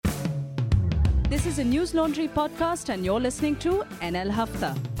This is a News Laundry podcast and you're listening to NL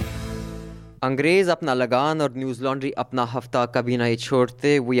Hafta. अंग्रेज अपना लगान और न्यूज़ लॉन्ड्री अपना हफ्ता कभी नहीं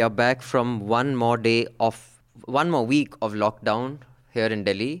छोड़ते. We are back from one more week of lockdown here in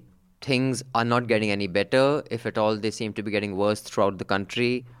Delhi. Things are not getting any better. If at all, they seem to be getting worse throughout the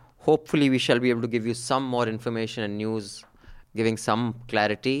country. Hopefully, we shall be able to give you some more information and news, giving some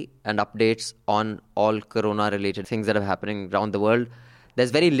clarity and updates on all corona-related things that are happening around the world.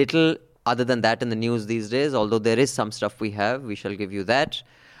 There's very little other than that in the news these days, although there is some stuff we have. We shall give you that.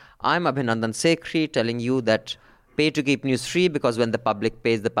 I'm Abhinandan Sekhri telling you that pay to keep news free, because when the public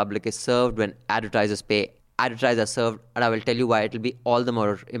pays, the public is served. When advertisers pay, advertisers are served. And I will tell you why it will be all the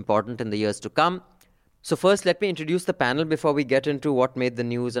more important in the years to come. So first, let me introduce the panel before we get into what made the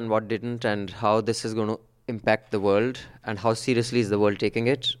news and what didn't, and how this is going to impact the world and how seriously is the world taking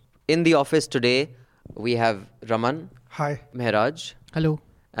it. In the office today, we have Raman. Hi. Mehraj. Hello.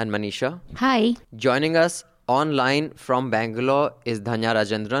 And Manisha. Hi. Joining us online from Bangalore is Dhanya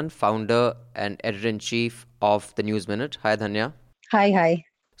Rajendran, founder and editor-in-chief of the News Minute. Hi, Dhanya. Hi.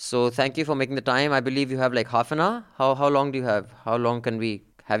 So thank you for making the time. I believe you have like half an hour. How long do you have? How long can we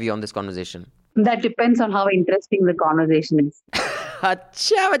have you on this conversation? That depends on how interesting the conversation is.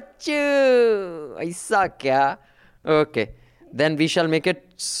 Acha bachchu. Aisa kya? Okay. Then we shall make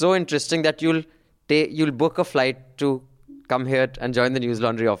it so interesting that you'll book a flight to come here and join the News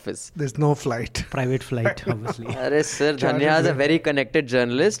Laundry office. There's no flight. Private flight, obviously. Arey sir, Dhanya is a very connected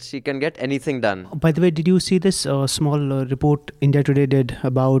journalist. She can get anything done. By the way, did you see this small report India Today did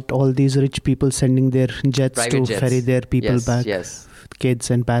about all these rich people sending their jets to ferry their people back? Yes. Kids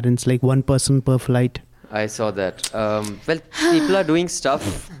and parents, like one person per flight. I saw that. People are doing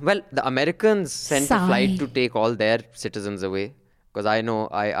stuff. Well, the Americans sent a flight to take all their citizens away. Because I know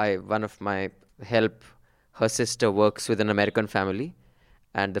one of my help, her sister works with an American family,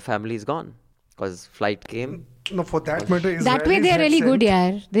 and the family is gone because flight came. No, for that matter, Israelis that way they are really good,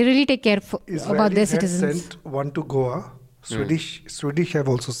 yeah. They really take care about their citizens. Israelis sent one to Goa. Swedish have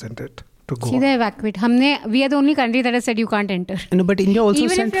also sent it to Goa. See, they evacuate. We are the only country that has said you can't enter. No, but India also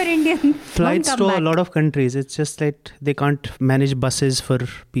Even sent if you're Indian, flights to a lot of countries. It's just that they can't manage buses for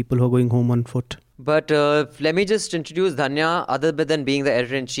people who are going home on foot. But let me just introduce Dhanya. Other than being the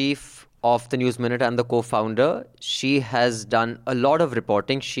editor-in-chief of the News Minute and the co-founder, she has done a lot of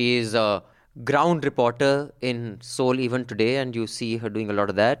reporting. She is a ground reporter in Seoul even today, and you see her doing a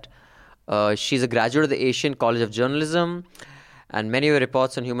lot of that. She's a graduate of the Asian College of Journalism, and many of her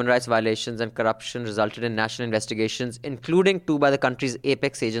reports on human rights violations and corruption resulted in national investigations, including 2 by the country's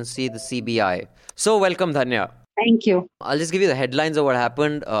apex agency, the CBI. So welcome, Dhanya. Thank you. I'll just give you the headlines of what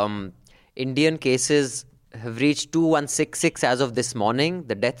happened. Indian cases have reached 2166 as of this morning.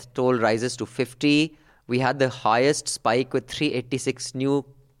 The death toll rises to 50. We had the highest spike with 386 new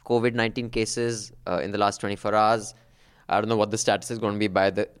COVID-19 cases in the last 24 hours. I don't know what the status is going to be by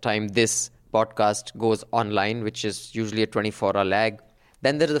the time this podcast goes online, which is usually a 24-hour lag.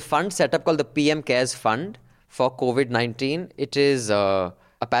 Then there is a fund set up called the PM Cares Fund for COVID-19. It is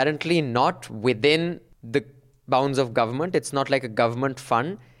apparently not within the bounds of government. It's not like a government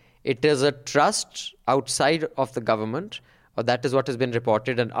fund. It is a trust outside of the government, or that is what has been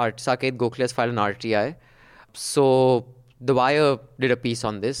reported, and Saket Gokhale has filed an RTI. So The Wire did a piece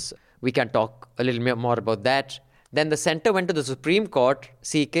on this. We can talk a little bit more about that. Then the centre went to the Supreme Court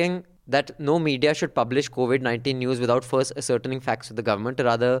seeking that no media should publish COVID-19 news without first ascertaining facts with the government, a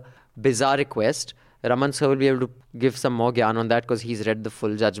rather bizarre request. Raman sir will be able to give some more gyan on that because he's read the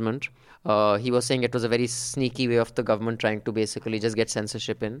full judgment. He was saying it was a very sneaky way of the government trying to basically just get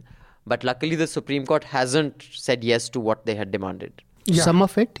censorship in. But luckily the Supreme Court hasn't said yes to what they had demanded. Yeah. Some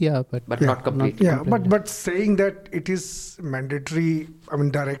of it, yeah. But not completely. But saying that it is mandatory,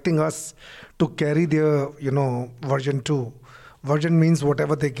 directing us to carry their, version 2. Version means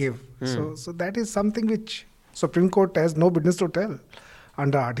whatever they give. So that is something which Supreme Court has no business to tell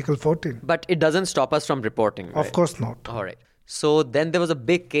under Article 14. But it doesn't stop us from reporting, right? Of course not. All right. So then there was a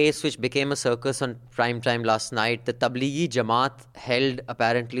big case which became a circus on prime time last night. The Tablighi Jamaat held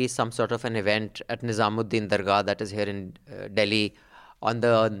apparently some sort of an event at Nizamuddin Dargah, that is here in Delhi, on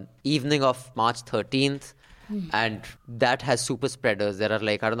the evening of March 13th. And that has super spreaders. There are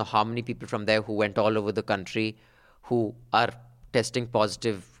I don't know how many people from there who went all over the country who are testing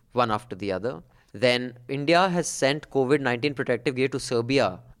positive one after the other. Then India has sent COVID-19 protective gear to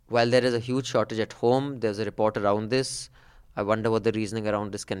Serbia. While there is a huge shortage at home, there's a report around this. I wonder what the reasoning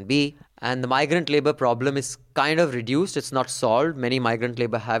around this can be. And the migrant labor problem is kind of reduced. It's not solved. Many migrant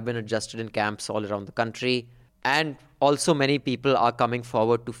labor have been adjusted in camps all around the country. And also many people are coming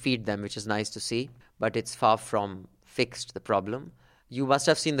forward to feed them, which is nice to see. But it's far from fixed, the problem. You must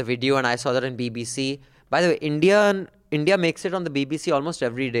have seen the video, and I saw that on BBC. By the way, India makes it on the BBC almost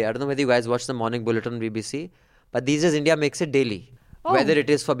every day. I don't know whether you guys watch the morning bulletin on BBC, but these days India makes it daily. Oh. Whether it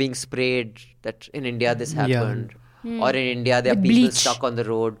is for being sprayed, that in India this happened, or in India there are With people bleach. stuck on the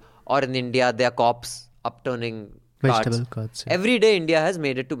road, or in India there are cops upturning Vegetable carts. Yeah. Every day India has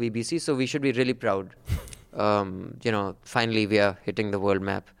made it to BBC, so we should be really proud. Finally we are hitting the world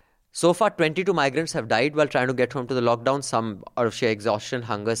map. So far, 22 migrants have died while trying to get home to the lockdown, some out of sheer exhaustion,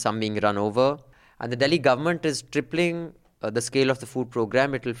 hunger, some being run over. And the Delhi government is tripling the scale of the food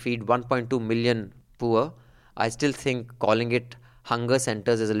program. It will feed 1.2 million poor. I still think calling it hunger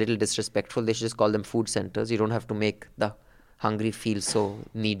centers is a little disrespectful. They should just call them food centers. You don't have to make the hungry feel so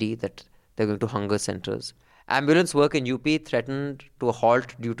needy that they're going to hunger centers. Ambulance work in UP threatened to a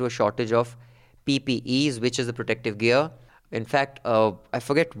halt due to a shortage of PPEs, which is the protective gear. In fact, I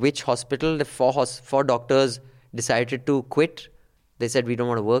forget which hospital, the four doctors decided to quit. They said, we don't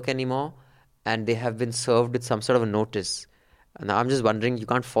want to work anymore. And they have been served with some sort of a notice. And now I'm just wondering, you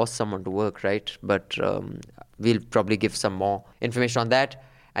can't force someone to work, right? But we'll probably give some more information on that.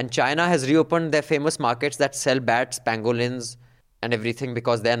 And China has reopened their famous markets that sell bats, pangolins, and everything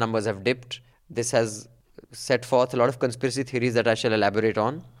because their numbers have dipped. This has set forth a lot of conspiracy theories that I shall elaborate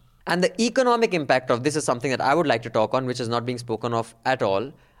on. And the economic impact of this is something that I would like to talk on, which is not being spoken of at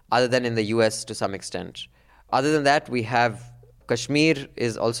all, other than in the US to some extent. Other than that, we have Kashmir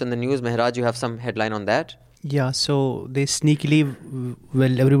is also in the news. Mehraj, you have some headline on that? Yeah, so they sneakily,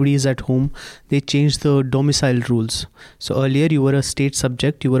 well, everybody is at home, they changed the domicile rules. So earlier you were a state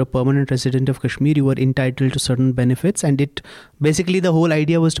subject, you were a permanent resident of Kashmir, you were entitled to certain benefits, and it basically the whole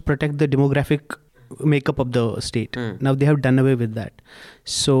idea was to protect the demographic makeup of the state. Now they have done away with that.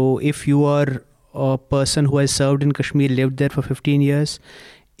 So if you are a person who has served in Kashmir, lived there for 15 years,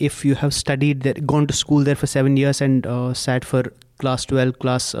 if you have studied there, gone to school there for 7 years and sat for class 12,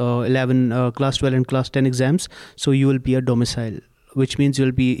 class 11, class 12 and class 10 exams, so you will be a domicile, which means you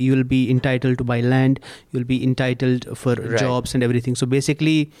will be entitled to buy land, you will be entitled for jobs and everything. So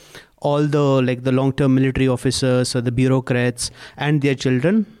basically all the long-term military officers or the bureaucrats and their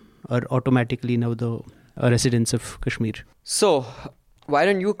children are automatically now the residents of Kashmir. So, why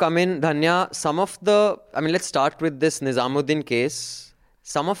don't you come in, Dhanya? Let's start with this Nizamuddin case.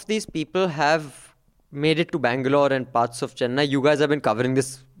 Some of these people have made it to Bangalore and parts of Chennai. You guys have been covering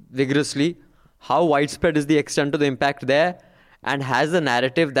this vigorously. How widespread is the extent of the impact there? And has the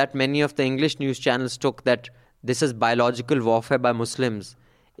narrative that many of the English news channels took that this is biological warfare by Muslims,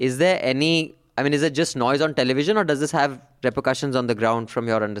 is there any... is it just noise on television, or does this have repercussions on the ground from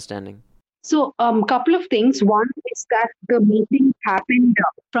your understanding? So, couple of things. One is that the meeting happened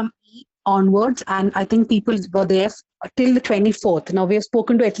from Eid onwards, and I think people were there till the 24th. Now, we have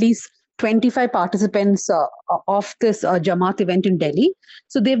spoken to at least 25 participants of this Jamaat event in Delhi.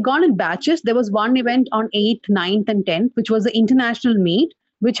 So, they've gone in batches. There was one event on 8th, 9th, and 10th, which was the international meet,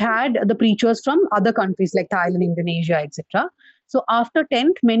 which had the preachers from other countries like Thailand, Indonesia, etc. So after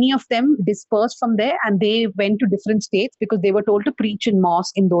 10th, many of them dispersed from there and they went to different states because they were told to preach in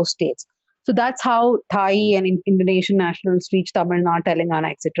mosques in those states. So that's how Thai and Indonesian nationals reached Tamil Nadu,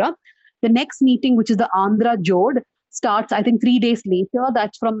 Telangana, etc. The next meeting, which is the Andhra Jod, starts, I think, 3 days later.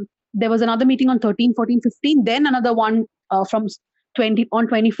 There was another meeting on 13, 14, 15, then another one from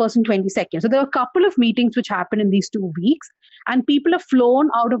 21st and 22nd. So there were a couple of meetings which happened in these 2 weeks, and people have flown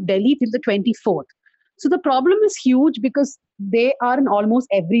out of Delhi till the 24th. So the problem is huge because they are in almost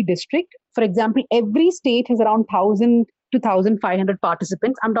every district. For example, every state has around 1,000 to 1,500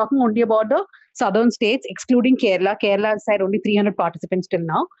 participants. I'm talking only about the southern states, excluding Kerala. Kerala has had only 300 participants till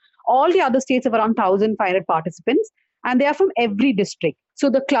now. All the other states have around 1,500 participants, and they are from every district. So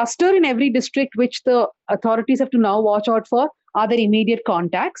the cluster in every district, which the authorities have to now watch out for, are their immediate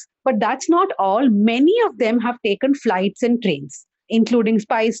contacts. But that's not all. Many of them have taken flights and trains, including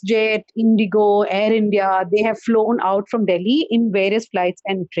SpiceJet, Indigo, Air India. They have flown out from Delhi in various flights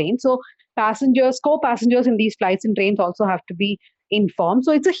and trains. So passengers, co-passengers in these flights and trains also have to be informed.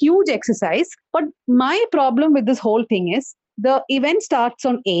 So it's a huge exercise. But my problem with this whole thing is the event starts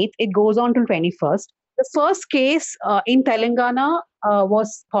on 8th. It goes on till 21st. The first case in Telangana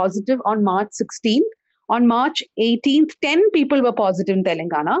was positive on March 16th. On March 18th, 10 people were positive in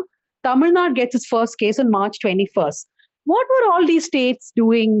Telangana. Tamil Nadu gets its first case on March 21st. What were all these states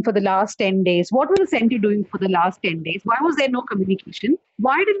doing for the last 10 days? What was the center doing for the last 10 days? Why was there no communication?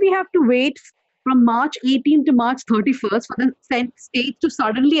 Why did we have to wait from March 18th to March 31st for the states to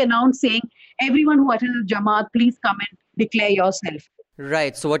suddenly announce saying, everyone who attended Jamaat, please come and declare yourself?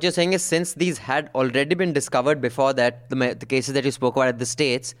 Right. So what you're saying is, since these had already been discovered before that, the cases that you spoke about at the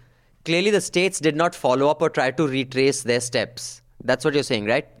states, clearly the states did not follow up or try to retrace their steps. That's what you're saying,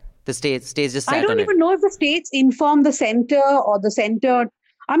 right? The states just sat I don't on even know if the states inform the center or the center.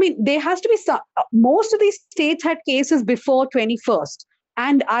 I mean, there has to be some. Most of these states had cases before 21st.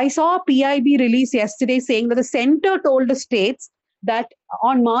 And I saw a PIB release yesterday saying that the center told the states that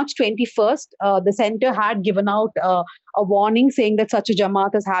on March 21st, the center had given out a warning saying that such a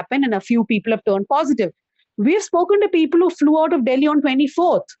Jamaat has happened and a few people have turned positive. We've spoken to people who flew out of Delhi on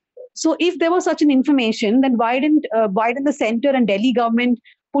 24th. So if there was such an information, then why didn't the center and Delhi government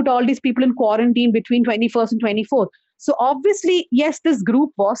put all these people in quarantine between 21st and 24th? So obviously, yes, this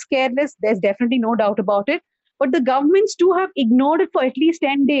group was careless. There's definitely no doubt about it. But the governments too have ignored it for at least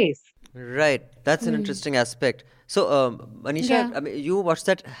 10 days. Right. That's an interesting aspect. So, Manisha, Yeah. I mean, you watched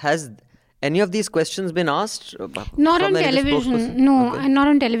that. Has any of these questions been asked? Not from on the religious television. spokesperson? No, Okay. not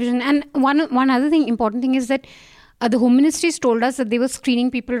on television. And one other thing, important thing is that the Home Ministry has told us that they were screening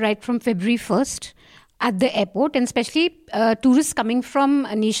people right from February 1st at the airport, and especially tourists coming from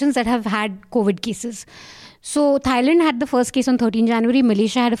nations that have had COVID cases. So Thailand had the first case on 13 January.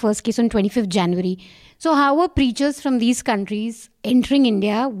 Malaysia had a first case on 25th January. So how are preachers from these countries entering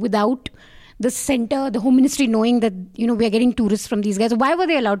India without the center, the Home Ministry knowing that, we are getting tourists from these guys? Why were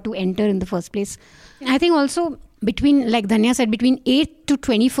they allowed to enter in the first place? I think also like Dhanya said, between 8th to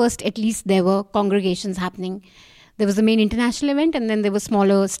 21st, at least there were congregations happening. There was the main international event and then there were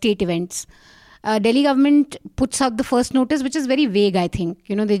smaller state events. Delhi government puts out the first notice, which is very vague, I think.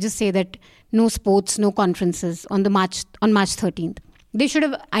 They just say that no sports, no conferences on March 13th. They should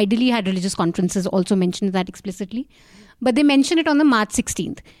have ideally had religious conferences, also mentioned that explicitly. But they mention it on the March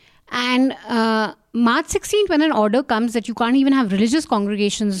 16th. And March 16th, when an order comes that you can't even have religious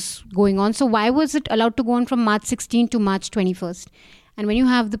congregations going on, so why was it allowed to go on from March 16th to March 21st? And when you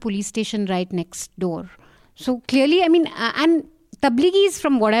have the police station right next door. So clearly, and Tabligis,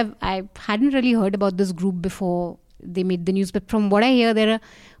 from what I hadn't really heard about this group before they made the news, but from what I hear, they're a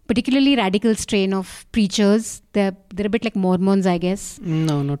particularly radical strain of preachers. They're a bit like Mormons, I guess.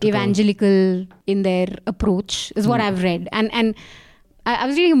 No, not evangelical in their approach is what I've read. And I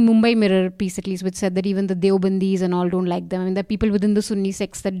was reading a Mumbai Mirror piece at least, which said that even the Deobandis and all don't like them. There are people within the Sunni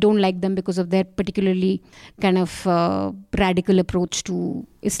sects that don't like them because of their particularly kind of radical approach to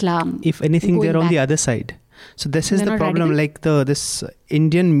Islam. If anything, they're on the other side. So this is the problem. Radical? Like this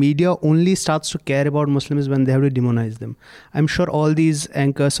Indian media only starts to care about Muslims when they have to demonize them. I'm sure all these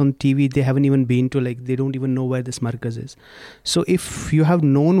anchors on TV, they haven't even been to, they don't even know where this Markaz is. So if you have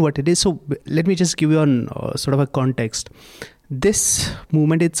known what it is, so let me just give you sort of a context. This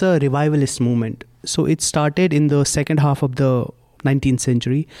movement, it's a revivalist movement. So it started in the second half of the 19th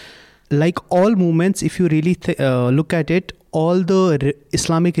century. Like all movements, if you really look at it, all the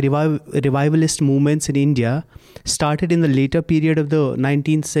Islamic revivalist movements in India started in the later period of the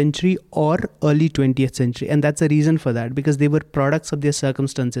 19th century or early 20th century. And that's a reason for that, because they were products of their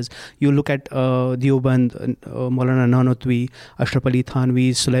circumstances. You look at Deoband, Maulana Nanotwi, Ashraf Ali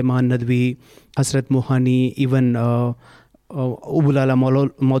Thanvi, Sulaiman Nadwi, Hasrat Mohani, even Ubulala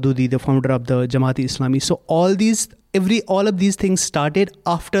Maududi, the founder of the Jamaat-e-Islami. So all of these things started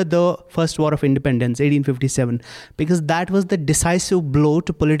after the First War of Independence, 1857, because that was the decisive blow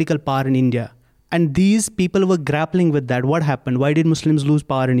to political power in India. And these people were grappling with that. What happened? Why did Muslims lose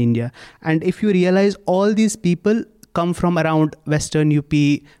power in India? And if you realize, all these people come from around Western UP,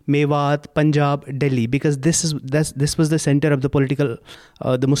 Mewat, Punjab, Delhi, because this was the center of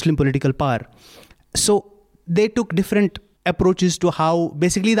the Muslim political power. So they took different approaches to how,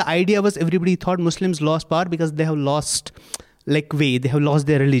 basically the idea was, everybody thought Muslims lost power because they have lost they have lost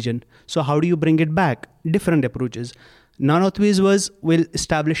their religion. So how do you bring it back? Different approaches. Nanotwi's we'll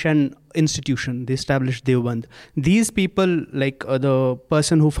establish an institution. They established Deoband. These people, the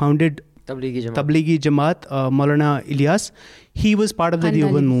person who founded Tablighi Jamaat, Maulana Ilyas, he was part of the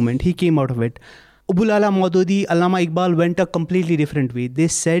Deoband movement. He came out of it. Ubulala Maududi, Allama Iqbal went a completely different way. They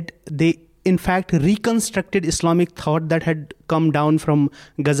said they in fact reconstructed Islamic thought that had come down from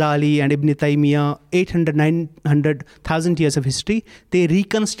Ghazali and Ibn Taymiyyah, 900,000 years of history. They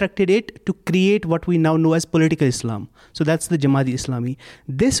reconstructed it to create what we now know as political Islam. So that's the Jamaat-e-Islami.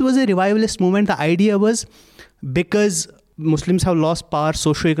 This was a revivalist movement. The idea was, because Muslims have lost power,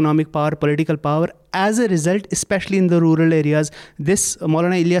 socio-economic power, political power. As a result, especially in the rural areas, this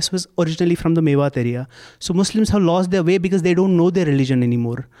Maulana Ilyas was originally from the Mewat area. So Muslims have lost their way because they don't know their religion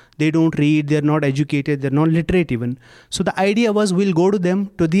anymore. They don't read, they're not educated, they're not literate even. So the idea was, we'll go to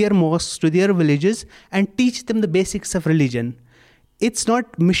them, to their mosques, to their villages, and teach them the basics of religion. it's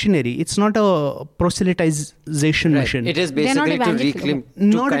not missionary. It's not a proselytization mission. It is They're not basically to evangelical. reclaim, to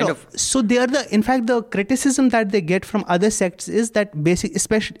Not kind at all. of. So they are in fact, the criticism that they get from other sects is that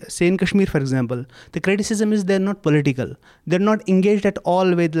especially say in Kashmir, for example, the criticism is they're not political. They're not engaged at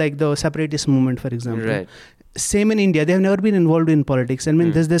all with like the separatist movement, for example. Right. Same in India. They have never been involved in politics. I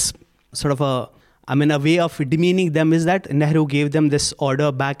mean, there's this sort of a way of demeaning them is that Nehru gave them this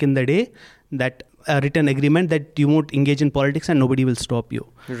order back in the day, that a written agreement that you won't engage in politics and nobody will stop you.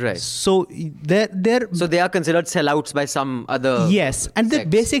 Right. So they're So they are considered sellouts by some other. yes, and the sects.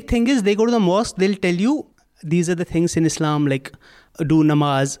 basic thing is they go to the mosque, they'll tell you these are the things in Islam, like do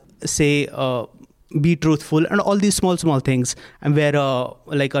namaz, say be truthful, and all these small things, and wear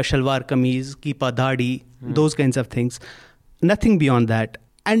like a shalwar kameez, keep a dhadi, those kinds of things. Nothing beyond that.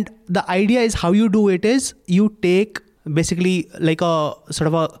 And the idea is how you do it is you take basically like a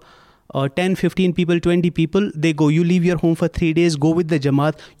sort of a 10, 15 people, 20 people, they go, you leave your home for 3 days, go with the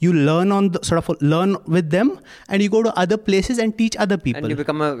Jamaat, you learn learn with them, and you go to other places and teach other people. And you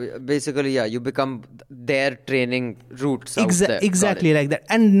become you become their training routes out there. Exactly like that.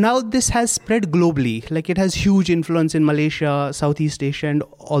 And now this has spread globally. Like it has huge influence in Malaysia, Southeast Asia, and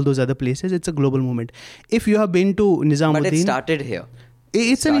all those other places. It's a global movement. If you have been to Nizamuddin, But it started here.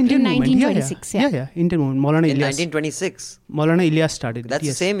 It's an Indian in movement. 1926, Yeah, Indian movement. Maulana In Ilyas. 1926. Maulana Ilyas started. That's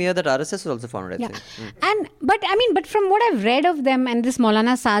yes. the same year that RSS was also founded, I Yeah. think. But from what I've read of them and this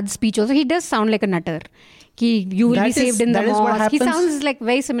Maulana Saad's speech also, he does sound like a nutter. You will be saved in the mosque. He sounds like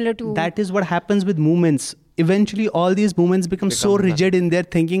very similar to... That is what happens with movements. Eventually, all these movements become so rigid in their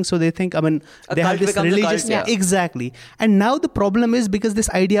thinking, so they think, they have cult this becomes a religious... cult, yeah. Exactly. And now the problem is because this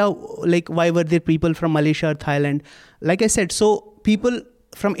idea, like, why were there people from Malaysia or Thailand? Like I said, so people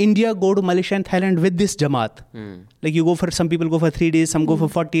from India go to Malaysia and Thailand with this Jamaat. Like some people go for 3 days, some go for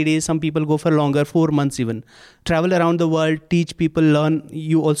 40 days, some people go for longer, 4 months even. Travel around the world, teach people, learn.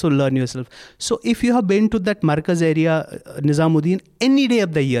 You also learn yourself. So if you have been to that Markaz area, Nizamuddin, any day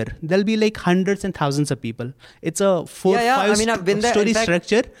of the year, there'll be like hundreds and thousands of people. It's a 4-5 I've been there. story In fact,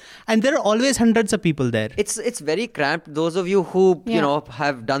 structure, and there are always hundreds of people there. It's very cramped. Those of you who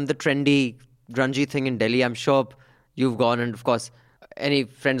have done the trendy, grungy thing in Delhi, I'm sure you've gone, and of course any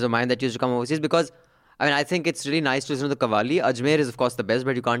friends of mine that used to come overseas, because I think it's really nice to listen to the Qawwali. Ajmer is of course the best,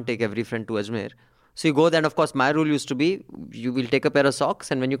 but you can't take every friend to Ajmer. So you go there, and of course my rule used to be you will take a pair of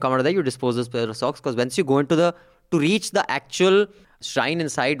socks, and when you come out of there you dispose this pair of socks, because once you go into to reach the actual shrine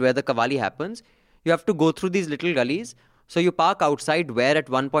inside where the Qawwali happens, you have to go through these little gullies. So you park outside where at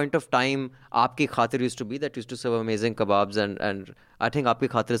one point of time Aapki Khatir used to be, that used to serve amazing kebabs, and I think Aapki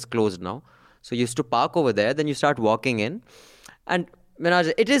Khatir is closed now. So you used to park over there, then you start walking in, and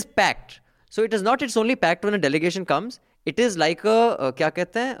it is packed. So it is not, it's only packed when a delegation comes. It is like a, kya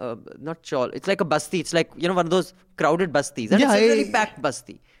kehte hain? Not chawl. It's like a basti. It's like, one of those crowded bastis. And it's a really packed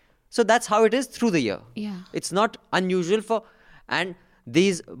basti. So that's how it is through the year. Yeah. It's not unusual and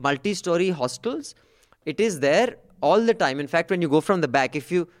these multi-story hostels, it is there all the time. In fact, when you go from the back,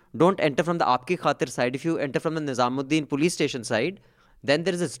 if you don't enter from the Aapki Khatir side, if you enter from the Nizamuddin police station side, then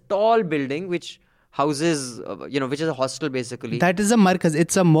there is this tall building which houses, which is a hostel basically. That is a markaz.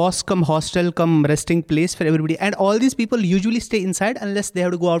 It's a mosque cum hostel cum resting place for everybody. And all these people usually stay inside unless they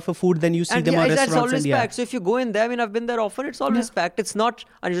have to go out for food. Then you see them on restaurants. It's always packed. So if you go in there, I've been there often, it's always packed. It's not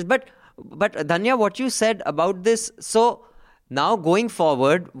unusual. But Dhanya, what you said about this, so now going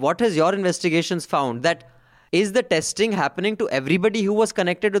forward, what has your investigations found? That is the testing happening to everybody who was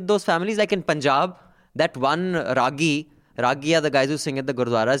connected with those families? Like in Punjab, that one Ragi are the guys who sing at the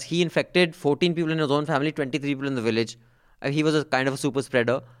Gurdwaras. He infected 14 people in his own family, 23 people in the village. He was a kind of a super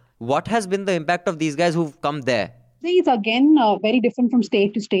spreader. What has been the impact of these guys who've come there? See, it's again very different from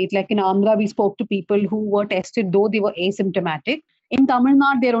state to state. Like in Andhra, we spoke to people who were tested, though they were asymptomatic. In Tamil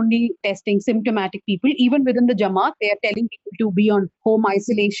Nadu, they're only testing symptomatic people. Even within the Jamaat, they are telling people to be on home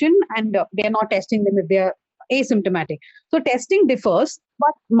isolation, and they're not testing them if they're asymptomatic. So testing differs.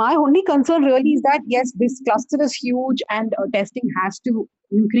 But my only concern really is that, yes, this cluster is huge and testing has to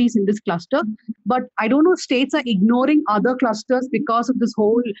increase in this cluster. But I don't know if states are ignoring other clusters because of this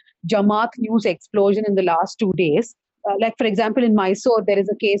whole Jamaat news explosion in the last 2 days. Like, for example, in Mysore, there is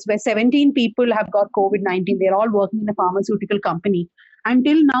a case where 17 people have got COVID-19. They're all working in a pharmaceutical company.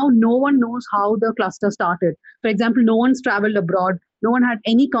 Until now, no one knows how the cluster started. For example, no one's traveled abroad. No one had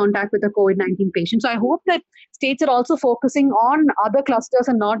any contact with a COVID-19 patient. So I hope that states are also focusing on other clusters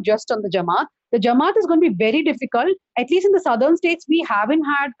and not just on the Jamaat. The Jamaat is going to be very difficult. At least in the southern states, we haven't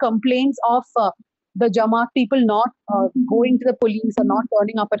had complaints of the Jamaat people not going to the police or not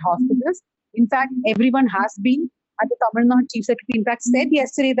turning up at hospitals. In fact, everyone has been. And the Tamil Nadu Chief Secretary, in fact, said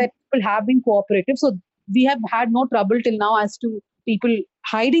yesterday that people have been cooperative. So we have had no trouble till now as to people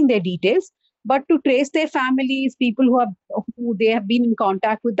hiding their details. But to trace their families, people who they have been in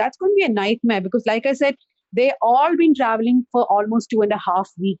contact with, that's going to be a nightmare because, like I said, they all been traveling for almost 2.5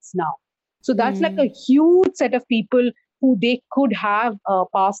 weeks now. So that's like a huge set of people who they could have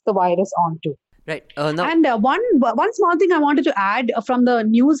passed the virus on to. Right. Now, And one small thing I wanted to add from the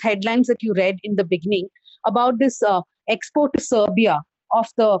news headlines that you read in the beginning about this export to Serbia of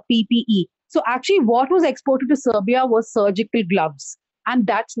the PPE. So actually what was exported to Serbia was surgical gloves. And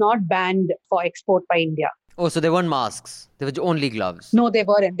that's not banned for export by India. oh, so there weren't masks. There were only gloves. No, they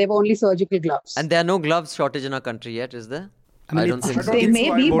weren't. They were only surgical gloves. And there are no gloves shortage in our country yet, is there? I mean, don't think so. They think may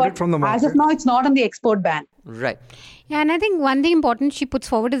so. I be, bought but it from the as of market. now, it's not on the export ban. Right. Yeah, and I think one thing important she puts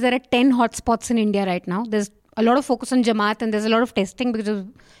forward is there are 10 hotspots in India right now. There's a lot of focus on Jamaat and there's a lot of testing because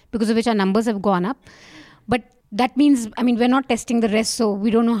of which our numbers have gone up. But that means, I mean, we're not testing the rest, so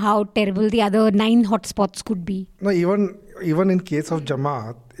we don't know how terrible the other 9 hotspots could be. No, even in case of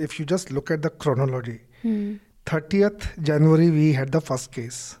Jamaat, if you just look at the chronology, 30th January we had the first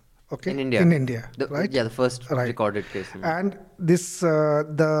case. Okay, In India. Right? Yeah, the first Right. recorded case. And this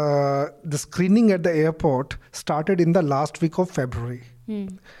the screening at the airport started in the last week of February.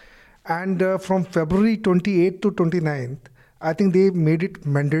 And from February 28th to 29th, I think they made it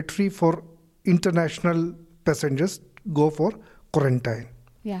mandatory for international passengers go for quarantine.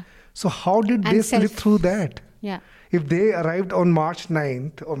 Yeah. So how did And they slip self- through that? Yeah. If they arrived on March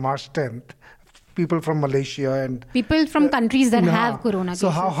 9th or March 10th, people from Malaysia and People from countries that Nah. have corona So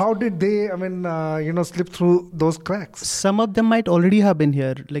cases. how did they, slip through those cracks? some of them might already have been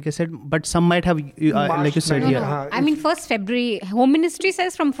here, like I said, but some might have, like you said, March No, yeah. no. I mean, 1st February. Home Ministry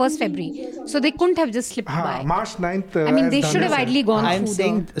says from 1st February. So they couldn't have just slipped by. March 9th. I mean, as they Dhanya should have said. ideally gone I'm through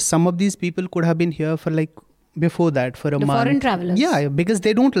saying some of these people could have been here for like before that, for a The month. foreign travelers. Yeah, because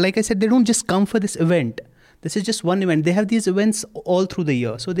they don't, like I said, they don't just come for this event. This is just one event. They have these events all through the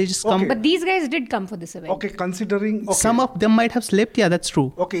year. So they just come. Okay. But these guys did come for this event. Okay, considering... Okay, Some of them might have slipped. Yeah, that's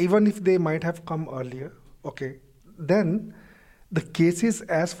true. Okay, even if they might have come earlier, okay, then the cases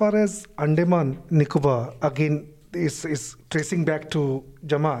as far as Andaman, Nicobar, again, is tracing back to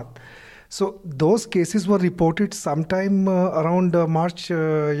Jamaat. So those cases were reported sometime around March,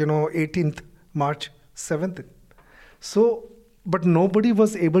 18th, March 7th. So, but nobody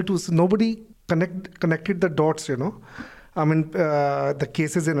was able to, nobody connected the dots, I mean, the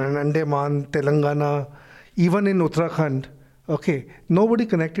cases in Andaman, Telangana, even in Uttarakhand, okay, nobody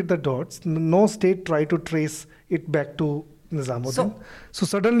connected the dots. No state tried to trace it back to Nizamuddin. So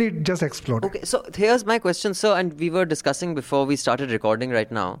suddenly it just exploded. Okay, so here's my question, sir, and we were discussing before we started recording right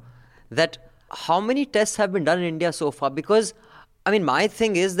now, that how many tests have been done in India so far? Because, I mean, my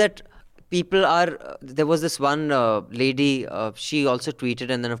thing is that people are, there was this one lady, she also tweeted,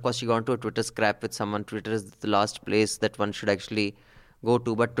 and then of course she got into a Twitter scrap with someone. Twitter is the last place that one should actually go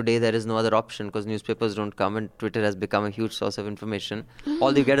to, but today there is no other option because newspapers don't come and Twitter has become a huge source of information.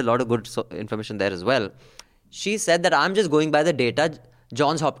 Although you get a lot of good information there as well. She said that I'm just going by the data,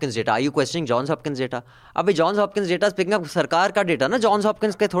 Johns Hopkins data. Are you questioning Johns Hopkins data? Abhi Johns Hopkins data is picking up sarkar ka data, na? Johns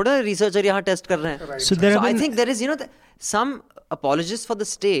Hopkins ke thode researcher yahan test kar rahe hain. So there So have I been, think there is, some apologists for the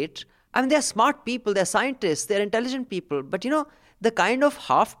state. I mean, they're smart people, they're scientists, they're intelligent people. But, the kind of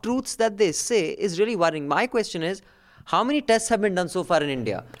half-truths that they say is really worrying. My question is, how many tests have been done so far in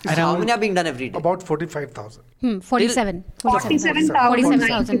India? How many are being done every day? About 45,000. 47.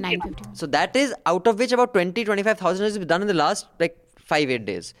 47,950. So that is out of which about 25,000 has been done in the last 5-8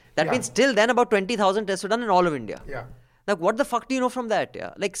 days. That means till then about 20,000 tests were done in all of India. Yeah. Like, what the fuck do you know from that?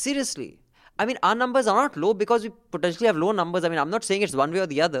 Yeah, like seriously. I mean, our numbers are not low because we potentially have low numbers. I mean, I'm not saying it's one way or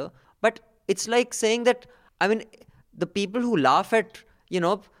the other, but it's like saying that, I mean, the people who laugh at,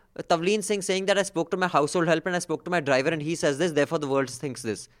 Tavleen Singh saying that I spoke to my household helper and I spoke to my driver and he says this, therefore the world thinks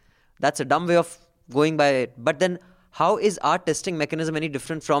this. That's a dumb way of going by it. But then how is our testing mechanism any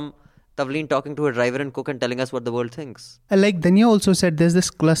different from Tavleen talking to her driver and cook and telling us what the world thinks? like Dhanya also said, there's this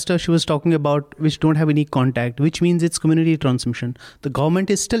cluster she was talking about which don't have any contact, which means it's community transmission. The government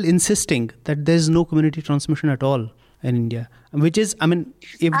is still insisting that there's no community transmission at all in India, which is, I mean,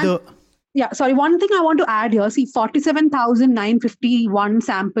 if Yeah, sorry. One thing I want to add here. See, 47,951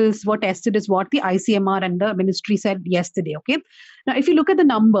 samples were tested is what the ICMR and the ministry said yesterday. Okay. Now, if you look at the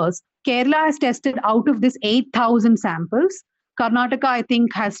numbers, Kerala has tested out of this 8,000 samples. Karnataka, I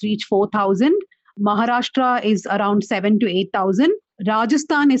think, has reached 4,000. Maharashtra is around 7,000 to 8,000.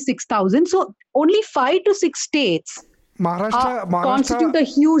 Rajasthan is 6,000. So only 5 to 6 states constitute a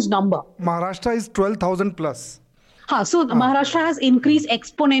huge number. Maharashtra is 12,000 plus. So Maharashtra has increased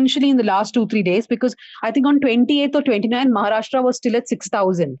exponentially in the last 2-3 days, because I think on 28th or 29th, Maharashtra was still at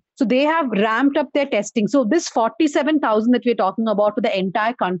 6,000. So they have ramped up their testing. So this 47,000 that we're talking about for the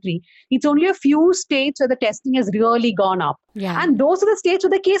entire country, it's only a few states where the testing has really gone up. Yeah. And those are the states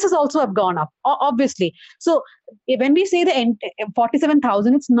where the cases also have gone up, obviously. So when we say the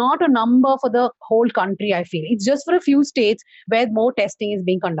 47,000, it's not a number for the whole country, I feel. It's just for a few states where more testing is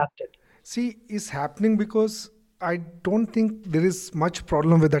being conducted. See, it's happening because I don't think there is much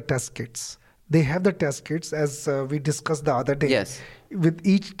problem with the test kits. They have the test kits, as we discussed the other day. Yes. With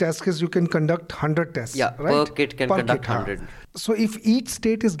each test kit, you can conduct 100 tests. Yeah, right? per kit can conduct 100. So if each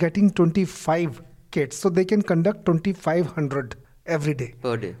state is getting 25 kits, so they can conduct 2,500 every day.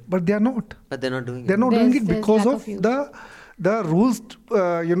 Per day. But they are not. But they're not doing They're it. not doing it There's because lack of of use. the rules,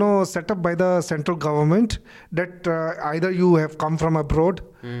 set up by the central government, that either you have come from abroad.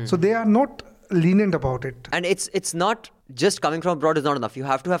 So they are not lenient about it. And it's not just coming from abroad is not enough. You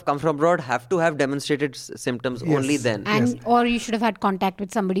have to have come from abroad, have to have demonstrated symptoms. Yes. Only then. And or you should have had contact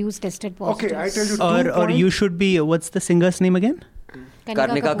with somebody who's tested positive. Okay, I tell you Or you should be, what's the singer's name again?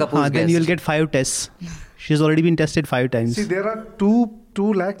 Karnika Kapoor's Then guest. you'll get 5 tests. She's already been tested 5 times. See, there are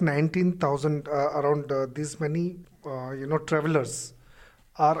 219,000 around these many, travelers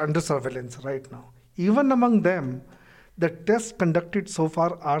are under surveillance right now. Even among them, the tests conducted so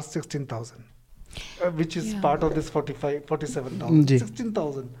far are 16,000, which is part of this 47,000. Ji.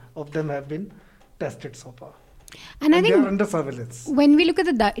 16,000 of them have been tested so far. And I they are think under surveillance. when we look at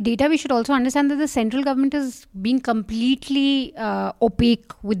the data, we should also understand that the central government is being completely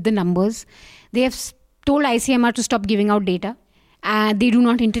opaque with the numbers. They have told ICMR to stop giving out data. They do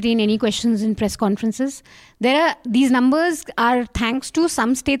not entertain any questions in press conferences. These numbers are thanks to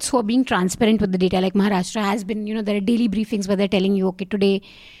some states who are being transparent with the data, like Maharashtra has been. There are daily briefings where they're telling you, okay, today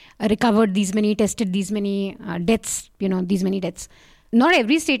recovered these many, tested these many deaths, these many deaths. Not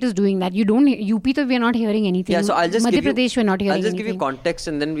every state is doing that. UP, though, we are not hearing anything. Yeah, so I'll just Madhya Pradesh, we're not hearing I'll just anything. give you context,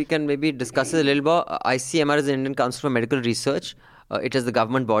 and then we can maybe discuss it a little more. ICMR is the Indian Council for Medical Research. It is the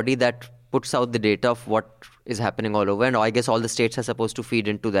government body that puts out the data of what is happening all over, and I guess all the states are supposed to feed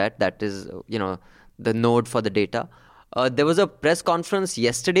into that. That is, the node for the data. There was a press conference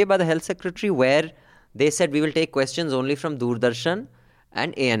yesterday by the health secretary where they said we will take questions only from Doordarshan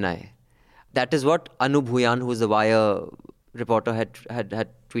and ANI. That is what Anu Bhuyan, who is the Wire reporter, had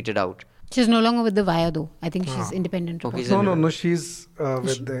tweeted out. She's no longer with the Wire, though. I think she's independent. Okay, reporter. No, she's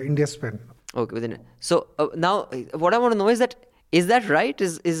with the India Spin. Okay, so now what I want to know is that right?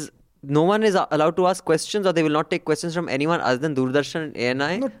 Is no one is allowed to ask questions, or they will not take questions from anyone other than Doordarshan and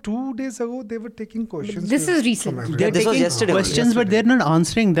ANI? No, 2 days ago they were taking questions. This is from recent. everyone. They're this was taking yesterday. questions, but they're not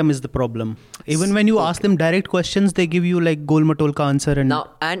answering them is the problem. Even when you ask them direct questions, they give you like Gol Matol ka answer.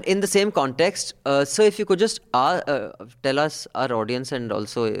 And in the same context, so if you could just tell us, our audience, and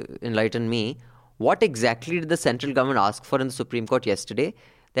also enlighten me, what exactly did the central government ask for in the Supreme Court yesterday?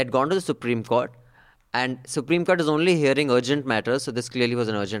 They had gone to the Supreme Court, and Supreme Court is only hearing urgent matters, so this clearly was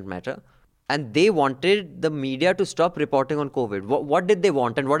an urgent matter. And they wanted the media to stop reporting on COVID. What did they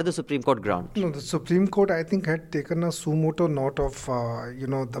want, and what did the Supreme Court grant? No, the Supreme Court, I think, had taken a suo moto note of,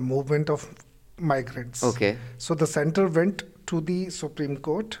 the movement of migrants. Okay. So the center went to the Supreme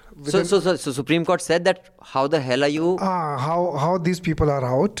Court. So Supreme Court said that how the hell are you? How these people are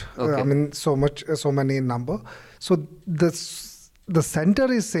out? Okay. So many in number. So the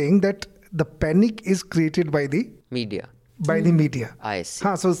center is saying that the panic is created by the Media. the media. I see.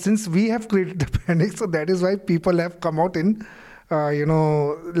 So since we have created the panic, so that is why people have come out in,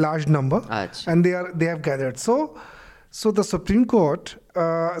 large number, and they have gathered. So the Supreme Court,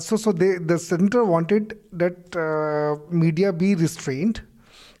 the center wanted that media be restrained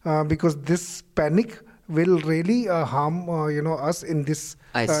because this panic will really harm us in this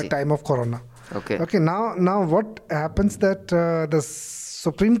time of Corona. Okay. Now what happens that the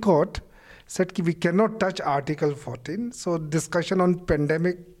Supreme Court said we cannot touch Article 14. So discussion on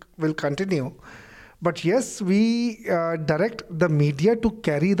pandemic will continue. But yes, we direct the media to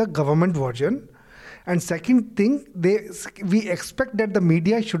carry the government version. And second thing, we expect that the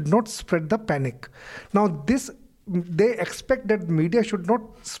media should not spread the panic. Now they expect that media should not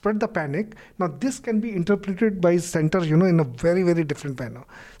spread the panic. Now this can be interpreted by center, in a very, very different manner.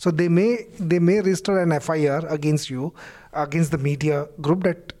 So they may register an FIR against the media group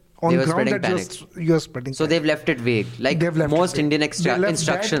that on ground that you are spreading. So they've left it vague, like most Indian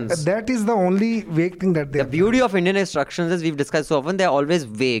instructions. That is the only vague thing that they. The beauty of Indian instructions, as we've discussed so often, they are always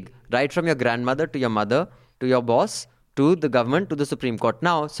vague, right from your grandmother to your mother to your boss to the government to the Supreme Court.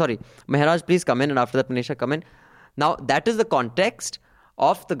 Now, sorry, Mehraj, please come in, and after that, Manisha, come in. Now, that is the context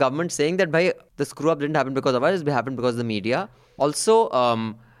of the government saying that the screw up didn't happen because of us, it happened because of the media.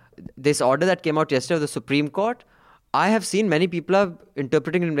 Also, this order that came out yesterday of the Supreme Court, I have seen many people are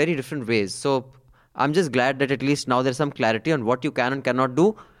interpreting it in very different ways. So I'm just glad that at least now there's some clarity on what you can and cannot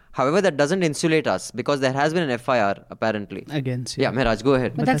do. However, that doesn't insulate us because there has been an FIR apparently. Against. Yeah, Mehraj, go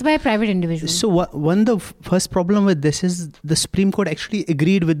ahead. But that's by a private individual. So the first problem with this is the Supreme Court actually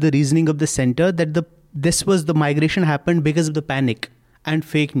agreed with the reasoning of the center that the migration happened because of the panic and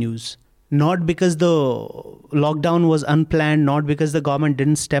fake news. Not because the lockdown was unplanned, not because the government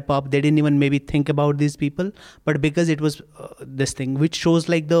didn't step up, they didn't even maybe think about these people, but because it was this thing, which shows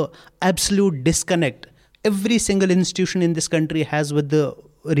like the absolute disconnect every single institution in this country has with the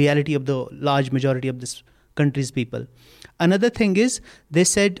reality of the large majority of this country's people. Another thing is, they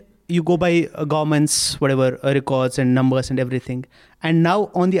said you go by government's records and numbers and everything. And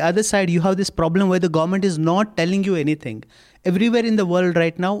now on the other side, you have this problem where the government is not telling you anything. Everywhere in the world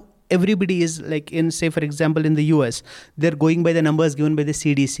right now, everybody is like say for example in the US, they're going by the numbers given by the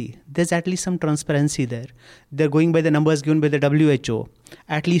CDC. There's at least some transparency there. They're going by the numbers given by the WHO.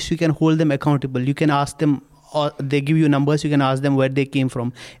 At least you can hold them accountable. You can ask them, or they give you numbers, you can ask them where they came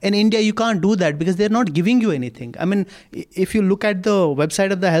from. In India, you can't do that because they're not giving you anything. I mean, if you look at the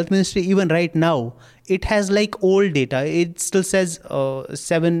website of the health ministry, even right now, it has like old data. It still says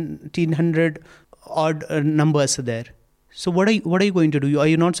 1700 odd numbers there. So what are you going to do? Are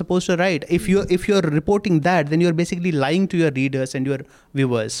you not supposed to write? If you're reporting that, then you're basically lying to your readers and your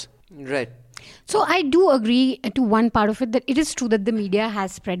viewers. Right. So I do agree to one part of it, that it is true that the media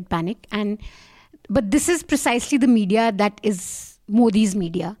has spread panic, but this is precisely the media that is Modi's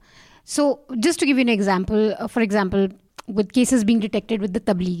media. So just to give you an example, for example, with cases being detected with the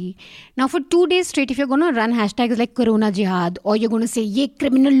Tablighi. Now for 2 days straight, if you're going to run hashtags like Corona Jihad, or you're going to say, ye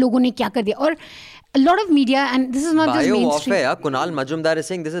criminal logon ne kya kar diya, or a lot of media, and this is not just mainstream. Bio warfare, Kunal Majumdar is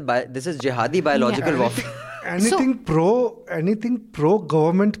saying this is jihadi biological warfare. Anything pro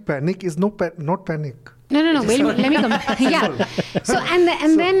government panic is not panic. No. Wait, let me come. Yeah. So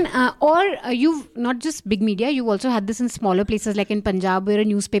then you've not just big media. You also had this in smaller places like in Punjab, where a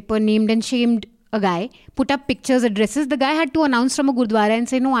newspaper named and shamed a guy, put up pictures, addresses. The guy had to announce from a Gurdwara and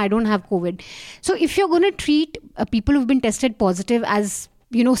say, no, I don't have COVID. So if you're going to treat people who've been tested positive as,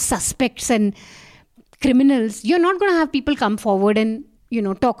 suspects and criminals, you're not going to have people come forward and,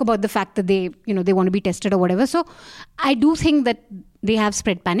 talk about the fact that they want to be tested or whatever. So I do think that they have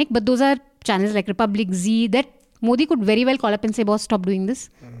spread panic, but those are channels like Republic, Z, that Modi could very well call up and say, boss, stop doing this,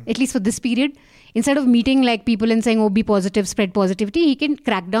 at least for this period. Instead of meeting like people and saying, oh, be positive, spread positivity, he can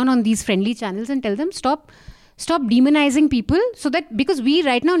crack down on these friendly channels and tell them, stop demonizing people, so that, because we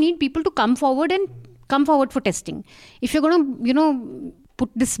right now need people to come forward for testing. If you're going to, put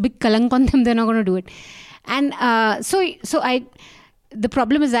this big kalank on them, they're not going to do it. And the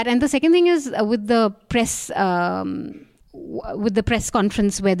problem is that. And the second thing is with the press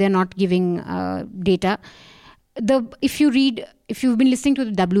conference where they're not giving data. If you've been listening to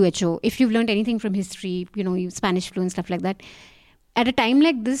the WHO, if you've learned anything from history, Spanish flu and stuff like that, at a time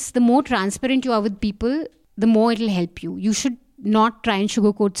like this, the more transparent you are with people, the more it'll help you. You should not try and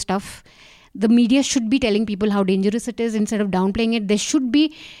sugarcoat stuff. The media should be telling people how dangerous it is instead of downplaying it. There should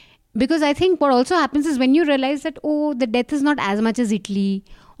be, because I think what also happens is when you realize that, oh, the death is not as much as Italy,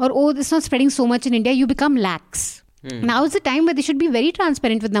 or oh, it's not spreading so much in India, you become lax. Now is the time where they should be very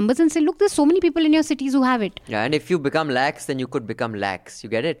transparent with numbers and say, look, there's so many people in your cities who have it. Yeah, and if you become lax, then you could become lax. You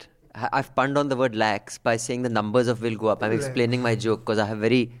get it? I've punned on the word lax by saying the numbers will go up. I'm explaining my joke because I have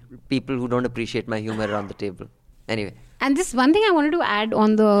people who don't appreciate my humor around the table. Anyway. And this one thing I wanted to add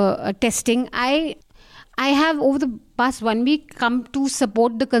on the testing. I have over the past 1 week come to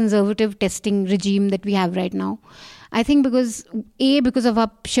support the conservative testing regime that we have right now. I think because of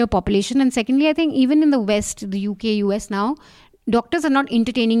our sheer population, and secondly, I think even in the West, the UK, US now, doctors are not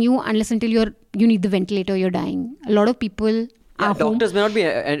entertaining you unless until you need the ventilator, you're dying. A lot of people are doctors may not be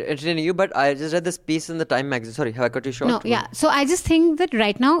entertaining you, but I just read this piece in the Time magazine. Sorry, have I cut you short? No, yeah. So I just think that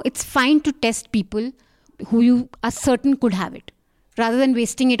right now it's fine to test people who you are certain could have it, rather than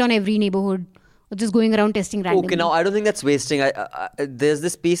wasting it on every neighborhood. Or just going around testing randomly. Okay, now I don't think that's wasting. There's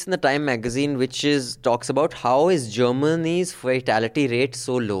this piece in the Time magazine which talks about how is Germany's fatality rate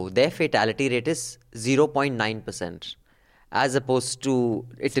so low. Their fatality rate is 0.9%, as opposed to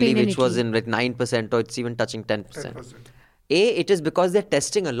Italy, which was in like 9%, or it's even touching 10%. It is because they're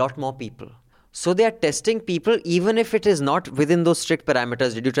testing a lot more people. So they are testing people even if it is not within those strict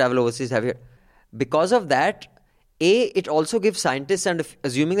parameters. Did you travel overseas? Have you? Because of that, it also gives scientists, and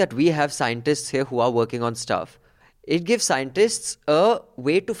assuming that we have scientists here who are working on stuff, it gives scientists a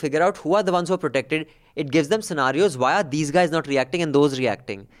way to figure out who are the ones who are protected. it gives them scenarios. Why are these guys not reacting and those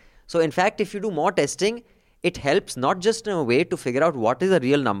reacting? So in fact, if you do more testing, it helps not just in a way to figure out what is the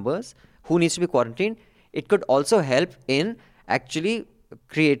real numbers, who needs to be quarantined. It could also help in actually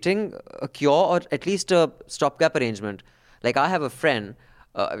creating a cure or at least a stopgap arrangement. Like I have a friend,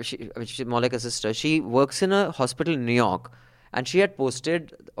 she's more like a sister. She works in a hospital in New York, and she had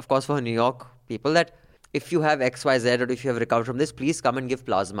posted, of course, for her New York people that if you have XYZ or if you have recovered from this, please come and give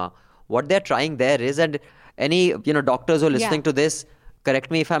plasma. What they're trying there is, and any doctors who are listening to this,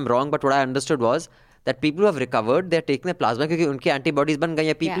 correct me if I'm wrong, but what I understood was that people who have recovered, they're taking the plasma because unki antibodies ban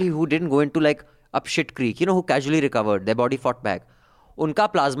gayi. People who didn't go into like up shit creek, who casually recovered, their body fought back.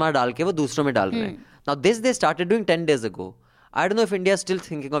 Unka plasma डाल के वो दूसरों में डाल रहे हैं. Now this they started doing 10 days ago. I don't know if India is still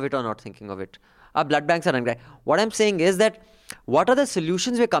thinking of it or not thinking of it. Our blood banks are running. What I'm saying is that what are the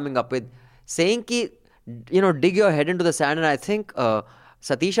solutions we're coming up with? Saying ki, dig your head into the sand. And I think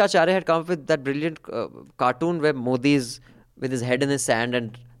Satish Acharya had come up with that brilliant cartoon where Modi is with his head in the sand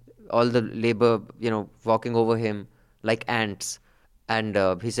and all the labor, walking over him like ants. And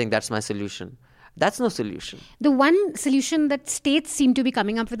he's saying that's my solution. That's no solution. The one solution that states seem to be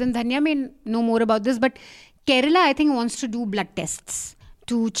coming up with, and Dhanya may know more about this, but Kerala, I think, wants to do blood tests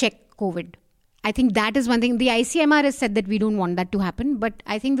to check COVID. I think that is one thing. The ICMR has said that we don't want that to happen, but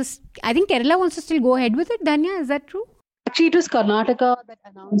I think Kerala wants to still go ahead with it. Dhanya, is that true? Actually, it was Karnataka that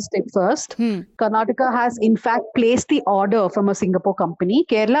announced it first. Karnataka has, in fact, placed the order from a Singapore company.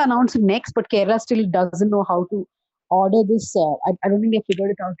 Kerala announced it next, but Kerala still doesn't know how to order this. I don't think they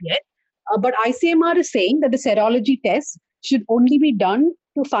figured it out yet. But ICMR is saying that the serology tests should only be done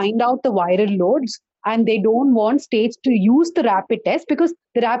to find out the viral loads, and they don't want states to use the rapid test because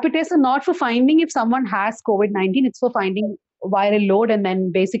the rapid tests are not for finding if someone has COVID-19, it's for finding viral load, and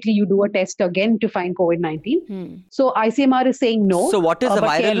then basically you do a test again to find COVID-19. So ICMR is saying no. So what is the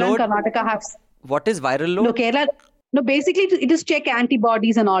viral Kerala load? And Karnataka have... What is viral load? Basically it is check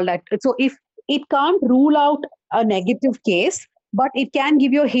antibodies and all that. So if it can't rule out a negative case, but it can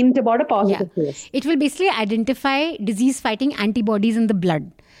give you a hint about a positive case. It will basically identify disease-fighting antibodies in the blood.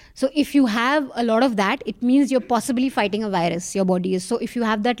 So if you have a lot of that, it means you're possibly fighting a virus, your body is. So if you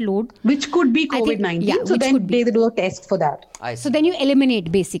have that load... Which could be COVID-19. So then they do a test for that. So then you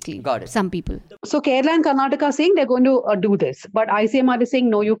eliminate, basically, Got it. some people. So Kerala and Karnataka are saying they're going to do this. But ICMR is saying,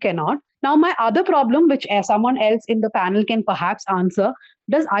 no, you cannot. Now, my other problem, which someone else in the panel can perhaps answer,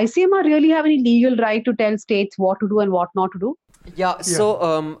 does ICMR really have any legal right to tell states what to do and what not to do?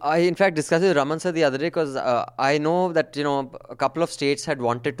 So I in fact discussed with Raman sir the other day because I know that a couple of states had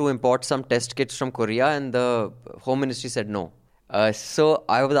wanted to import some test kits from Korea and the Home Ministry said no. So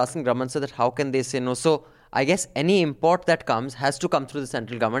I was asking Raman sir that how can they say no? So I guess any import that comes has to come through the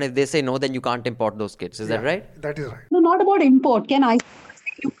central government. If they say no, then you can't import those kits. Is that right? That is right. No, not about import. Can I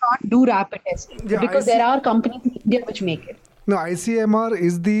say you can't do rapid testing? Because there are companies in India which make it. No, ICMR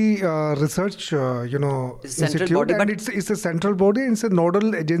is the research, institute, body, and it's a central body. It's a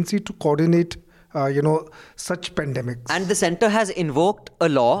nodal agency to coordinate, such pandemics. And the center has invoked a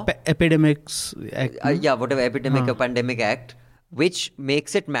law, Epidemics Act. Epidemic or Pandemic Act, which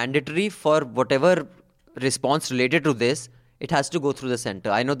makes it mandatory for whatever response related to this. It has to go through the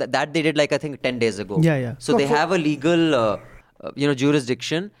center. I know that they did I think 10 days ago. Yeah. So they have a legal,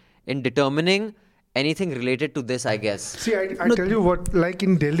 jurisdiction in determining anything related to this, I guess. See, I tell you what, like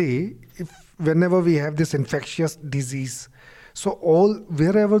in Delhi, whenever we have this infectious disease, so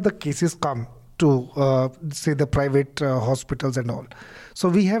wherever the cases come to, say, the private hospitals and all, so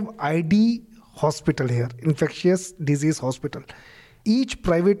we have ID hospital here, infectious disease hospital. Each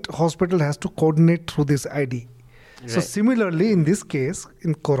private hospital has to coordinate through this ID. Right. So similarly, in this case,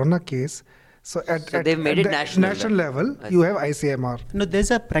 in Corona case, so they've made it national level, you have ICMR. No, there's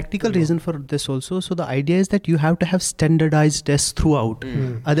a practical reason for this also. So the idea is that you have to have standardized tests throughout.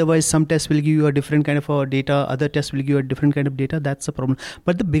 Otherwise, some tests will give you a different kind of data, other tests will give you a different kind of data. That's a problem.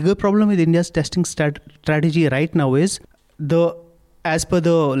 But the bigger problem with India's testing strategy right now is as per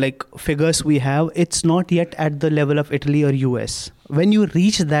the figures we have, it's not yet at the level of Italy or US. When you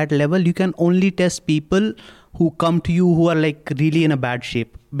reach that level, you can only test people who come to you who are really in a bad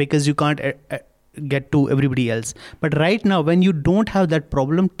shape, because you can't get to everybody else. But right now, when you don't have that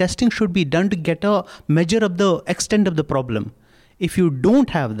problem, testing should be done to get a measure of the extent of the problem. If you don't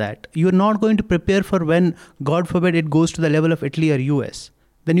have that, you're not going to prepare for when, God forbid, it goes to the level of Italy or US.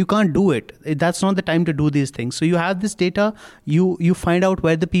 Then you can't do it. That's not the time to do these things. So you have this data, you find out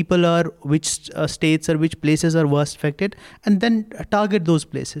where the people are, which states or which places are worst affected, and then target those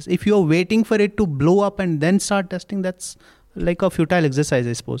places. If you're waiting for it to blow up and then start testing, that's like a futile exercise,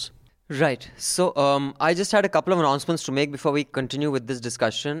 I suppose. Right. So I just had a couple of announcements to make before we continue with this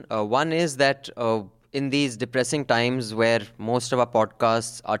discussion. One is that in these depressing times where most of our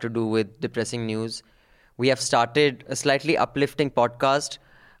podcasts are to do with depressing news, we have started a slightly uplifting podcast.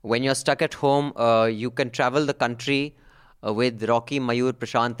 When you're stuck at home, you can travel the country with Rocky, Mayur,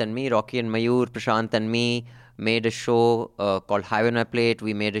 Prashant and me. Rocky and Mayur, Prashant and me made a show called Highway on My Plate.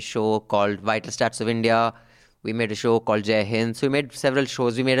 We made a show called Vital Stats of India. We made a show called Jai Hind. So we made several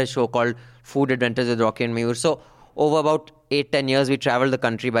shows. We made a show called Food Adventures with Rocky and Mayur. So over about 8-10 years, we traveled the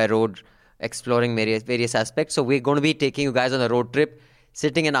country by road, exploring various aspects. So we're going to be taking you guys on a road trip,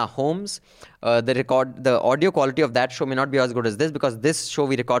 sitting in our homes. The audio quality of that show may not be as good as this, because this show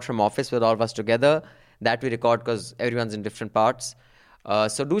we record from office with all of us together. That we record because everyone's in different parts.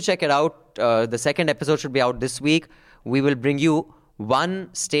 So do check it out. The second episode should be out this week. We will bring you one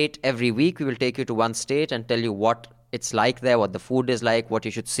state every week. We will take you to one state and tell you what it's like there, what the food is like, what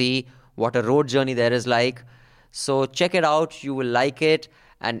you should see, what a road journey there is like. So check it out. You will like it.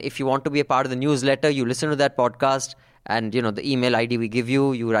 And if you want to be a part of the newsletter, you listen to that podcast, and the email ID we give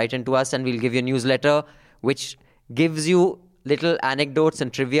you, you write into us and we'll give you a newsletter which gives you little anecdotes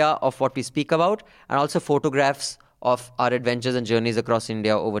and trivia of what we speak about, and also photographs of our adventures and journeys across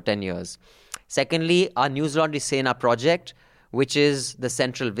India over 10 years. Secondly, our News Laundry Sena project, which is the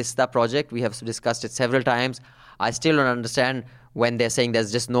Central Vista project. We have discussed it several times. I still don't understand when they're saying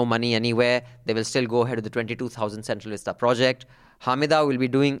there's just no money anywhere. They will still go ahead with the 22,000 Central Vista project. Hamida will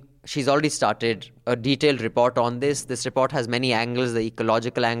be she's already started a detailed report on this. This report has many angles: the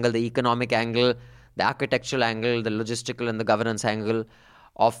ecological angle, the economic angle, the architectural angle, the logistical and the governance angle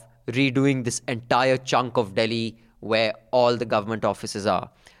of redoing this entire chunk of Delhi where all the government offices are.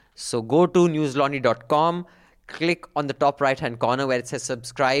 So go to newslaundry.com, click on the top right-hand corner where it says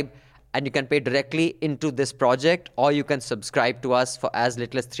subscribe, and you can pay directly into this project, or you can subscribe to us for as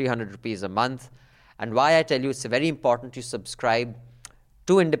little as 300 rupees a month. And why I tell you it's very important to subscribe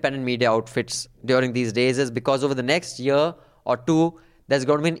to independent media outfits during these days is because over the next year or two, there's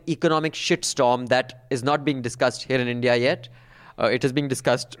going to be an economic shitstorm that is not being discussed here in India yet. It is being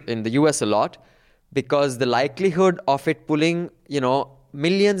discussed in the US a lot, because the likelihood of it pulling,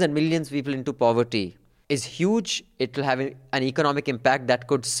 millions and millions of people into poverty is huge. It will have an economic impact that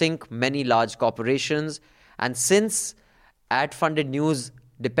could sink many large corporations. And since ad-funded news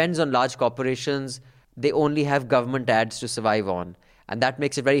depends on large corporations, they only have government ads to survive on. And that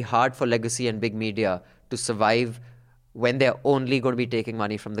makes it very hard for legacy and big media to survive when they're only going to be taking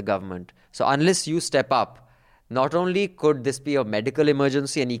money from the government. So unless you step up, not only could this be a medical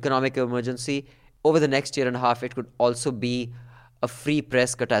emergency, an economic emergency, over the next year and a half, it could also be a free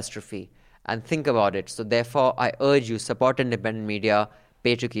press catastrophe. And think about it. So therefore, I urge you, support independent media,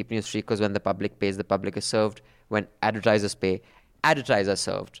 pay to keep news free, because when the public pays, the public is served. When advertisers pay, advertisers are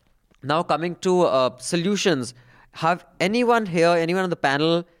served. Now coming to solutions. Have anyone on the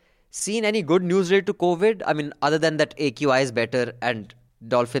panel, seen any good news related to COVID? I mean, other than that AQI is better and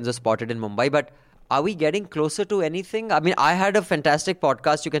dolphins are spotted in Mumbai, but are we getting closer to anything? I mean, I had a fantastic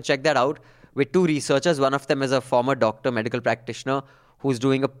podcast, you can check that out, with two researchers. One of them is a former doctor, medical practitioner, who's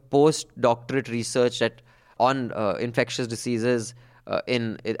doing a post-doctorate research on infectious diseases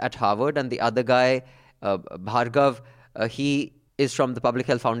at Harvard. And the other guy, Bhargav, he is from the Public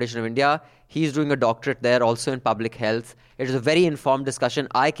Health Foundation of India. He's doing a doctorate there also in public health. It was a very informed discussion.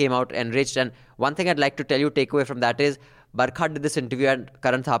 I came out enriched. And one thing I'd like to tell you, take away from that is, Barkha did this interview at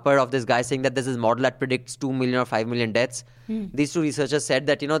Karan Thapar of this guy saying that this is model that predicts 2 million or 5 million deaths. These two researchers said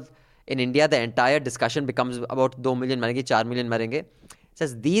that, in India, the entire discussion becomes about 2 million marenge, 4 million marenge. It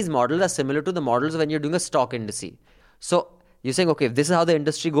says these models are similar to the models when you're doing a stock indice. So you're saying, okay, if this is how the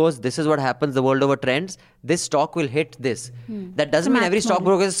industry goes, this is what happens the world over trends, this stock will hit this. That doesn't mean every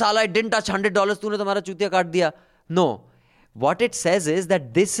stockbroker says, Sala, it didn't touch $100, tune tumhara chutiya kaat diya. No. What it says is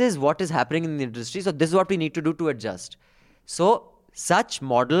that this is what is happening in the industry, so this is what we need to do to adjust. So such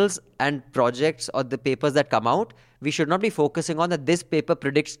models and projects or the papers that come out, we should not be focusing on that this paper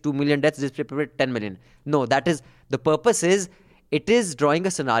predicts 2 million deaths, this paper predicts 10 million. No, that is, the purpose is, it is drawing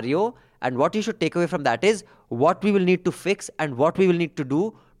a scenario, and what you should take away from that is what we will need to fix and what we will need to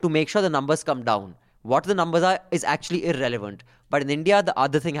do to make sure the numbers come down. What the numbers are is actually irrelevant. But in India, the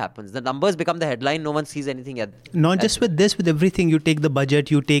other thing happens. The numbers become the headline. No one sees anything else. Not just with this, with everything. You take the budget,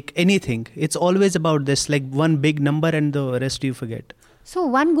 you take anything. It's always about this, like one big number and the rest you forget. So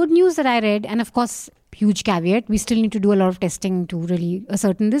one good news that I read, and of course, huge caveat, we still need to do a lot of testing to really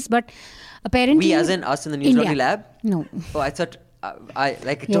ascertain this, but apparently... We as in us in the News Laundry lab? No. Oh, I thought,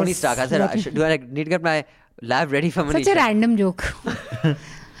 like Tony Stark, I said, do I need to get my lab ready for Manisha? Such a random joke.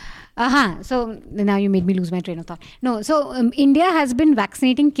 So now you made me lose my train of thought. No, so India has been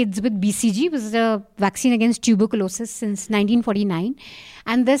vaccinating kids with BCG, which is a vaccine against tuberculosis, since 1949.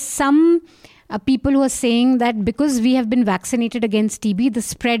 And there's some people who are saying that because we have been vaccinated against TB, the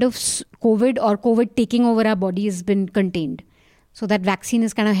spread of COVID or COVID taking over our body has been contained. So that vaccine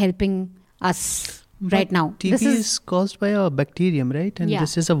is kind of helping us right now. TB is caused by a bacterium, right? And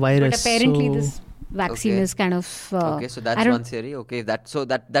this is a virus. But apparently this vaccine is kind of... okay, so that's one theory. Okay,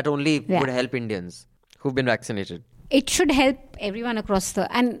 that only would help Indians who've been vaccinated. It should help everyone across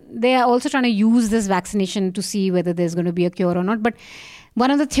and they are also trying to use this vaccination to see whether there's going to be a cure or not. But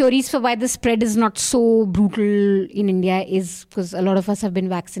one of the theories for why the spread is not so brutal in India is because a lot of us have been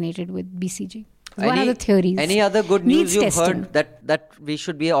vaccinated with BCG. One of the theories. Any other good news you've testing. heard that we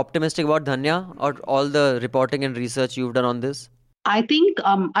should be optimistic about, Dhanya, or all the reporting and research you've done on this? I think,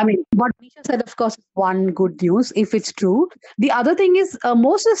 what Nisha said, of course, is one good news, if it's true. The other thing is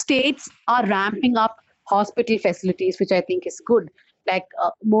most of the states are ramping up hospital facilities, which I think is good. Like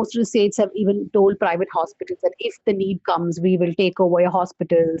most of the states have even told private hospitals that if the need comes, we will take over your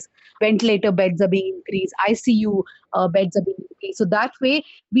hospitals. Ventilator beds are being increased. ICU beds are being increased. So that way,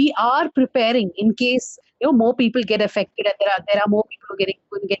 we are preparing in case more people get affected and there are more people who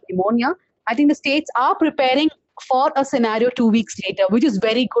going to get pneumonia. I think the states are preparing for a scenario 2 weeks later, which is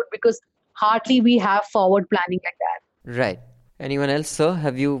very good because hardly we have forward planning like that. Right. Anyone else, sir?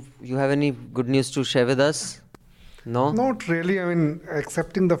 Have you have any good news to share with us? No? Not really. I mean,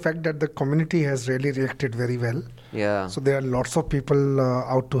 accepting the fact that the community has really reacted very well. Yeah. So there are lots of people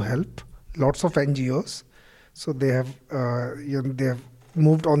out to help, lots of NGOs. So they have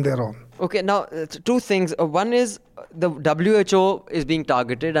moved on their own. Okay, now two things. One is the WHO is being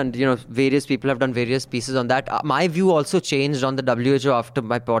targeted, and various people have done various pieces on that. My view also changed on the WHO after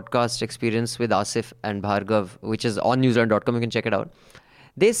my podcast experience with Asif and Bhargav, which is on newslearn.com. You can check it out.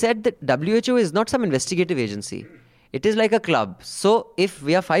 They said that WHO is not some investigative agency. It is like a club. So if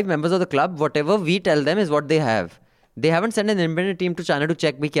we are 5 members of the club, whatever we tell them is what they have. They haven't sent an independent team to China to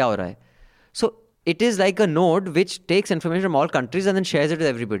check bhi kya ho raha hai. So it is like a node which takes information from all countries and then shares it with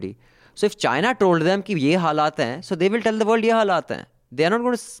everybody. So if China told them कि ये हालात हैं, so they will tell the world ये हालात हैं. They are not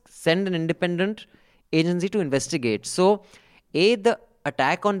going to send an independent agency to investigate. So the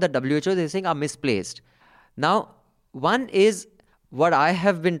attack on the WHO, they're saying, are misplaced. Now, one is what I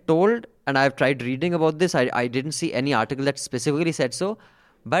have been told, and I've tried reading about this. I didn't see any article that specifically said so.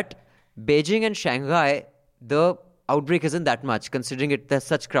 But Beijing and Shanghai, the outbreak isn't that much, considering there's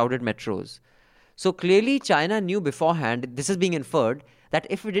such crowded metros. So clearly China knew beforehand, this is being inferred, that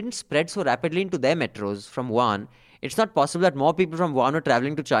if it didn't spread so rapidly into their metros from Wuhan, it's not possible that more people from Wuhan are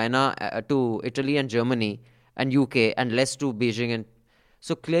traveling to China, to Italy and Germany and UK, and less to Beijing. And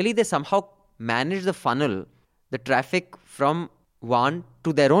so clearly they somehow managed the funnel, the traffic from Wuhan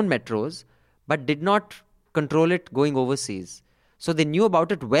to their own metros, but did not control it going overseas. So they knew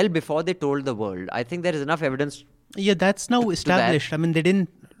about it well before they told the world. I think there is enough evidence. Yeah, that's now established. I mean, they didn't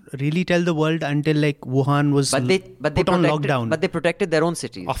really tell the world until Wuhan was put on lockdown. But they protected their own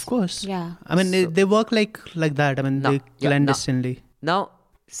cities. Of course. Yeah. I mean, they work like that. I mean, they clandestinely. Now,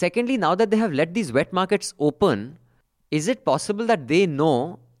 secondly, now that they have let these wet markets open, is it possible that they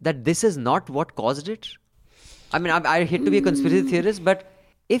know that this is not what caused it? I mean, I hate to be a conspiracy theorist, but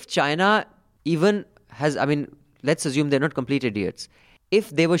if China even has, I mean, let's assume they're not complete idiots. If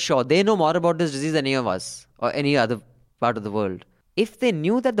they were sure, they know more about this disease than any of us or any other part of the world. If they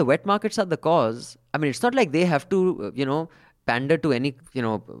knew that the wet markets are the cause, I mean, it's not like they have to, pander to any,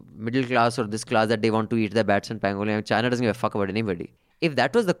 middle class or this class that they want to eat their bats and pangolin. China doesn't give a fuck about anybody. If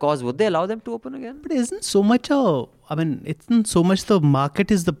that was the cause, would they allow them to open again? But isn't so much the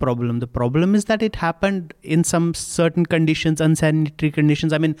market is the problem. The problem is that it happened in some certain conditions, unsanitary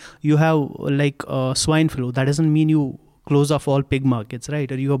conditions. I mean, you have swine flu. That doesn't mean you close off all pig markets,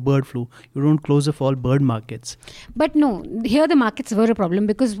 right? Or you have bird flu. You don't close off all bird markets. But no, here the markets were a problem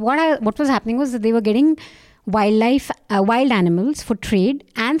because what was happening was that they were getting wild animals for trade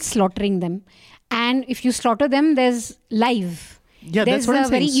and slaughtering them. And if you slaughter them, there's live. Yeah, there's that's what I'm a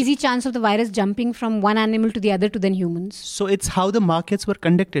very saying. Easy chance of the virus jumping from one animal to the other to then humans. So it's how the markets were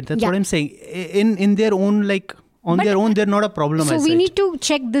conducted. That's what I'm saying. In their own, their own, they're not a problem. So we need to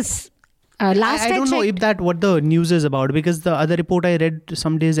check this. I don't know if what the news is about, because the other report I read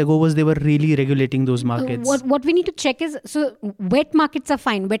some days ago was they were really regulating those markets. What we need to check is, so wet markets are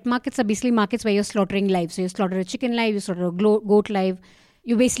fine. Wet markets are basically markets where you're slaughtering live. So you slaughter a chicken live, you slaughter a goat live.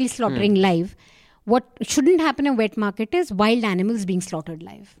 You're basically slaughtering live. What shouldn't happen in a wet market is wild animals being slaughtered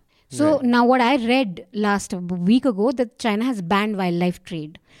live. So now what I read last week ago, that China has banned wildlife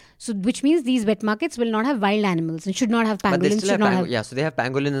trade. So which means these wet markets will not have wild animals and should not have pangolins. But they still have so they have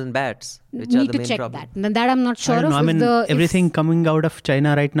pangolins and bats, which are the main problem. That I'm not sure of. I mean, everything coming out of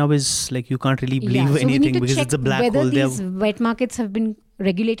China right now is you can't really believe anything because it's a black hole. Whether these wet markets have been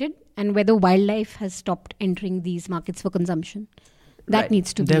regulated and whether wildlife has stopped entering these markets for consumption. That Right.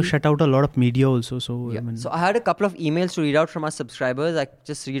 needs to They have be. shut out a lot of media also. So, Yeah. I mean, So I had a couple of emails to read out from our subscribers. I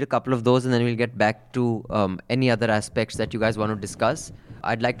just read a couple of those and then we'll get back to any other aspects that you guys want to discuss.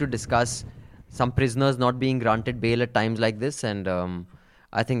 I'd like to discuss some prisoners not being granted bail at times like this, and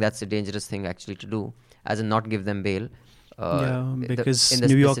I think that's a dangerous thing actually to do, as in not give them bail. because in the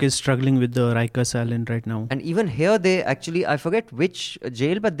New York specific- is struggling with the Rikers Island right now. And even here, they actually, I forget which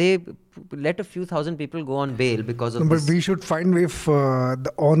jail, but they let a few thousand people go on bail because of But this. we should find if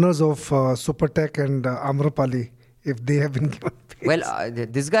the owners of Supertech and Amrapali, if they have been given bail. Well,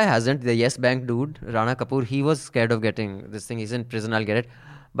 this guy hasn't. The Yes Bank dude, Rana Kapoor, he was scared of getting this thing. He's in prison, I'll get it.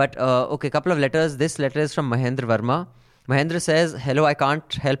 But okay, couple of letters. This letter is from Mahendra Verma. Mahendra says, hello, I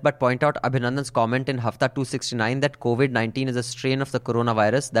can't help but point out Abhinandan's comment in Hafta 269 that COVID-19 is a strain of the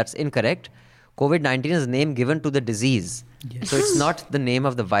coronavirus. That's incorrect. COVID-19 is a name given to the disease. Yes. So it's not the name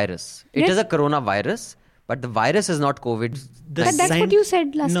of the virus. It is a coronavirus, but the virus is not COVID. The But that's what you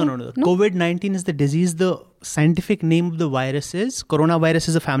said last no, time. No. COVID-19 is the disease. The scientific name of the virus is coronavirus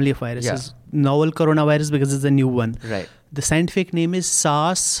is a family of viruses. Novel coronavirus because it's a new one. Right. The scientific name is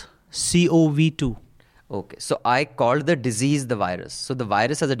SARS-CoV-2. Okay, so I called the disease the virus. So the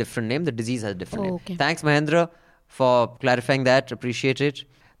virus has a different name, the disease has a different name. Okay. Thanks, Mahendra, for clarifying that. Appreciate it.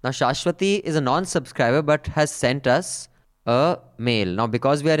 Now, Shashwati is a non-subscriber but has sent us a mail. Now,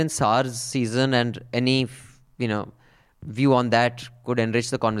 because we are in SARS season and any, view on that could enrich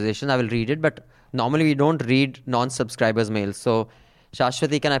the conversation, I will read it. But normally we don't read non-subscribers' mails. So,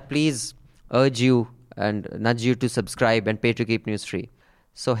 Shashwati, can I please urge you and nudge you to subscribe and pay to keep news free?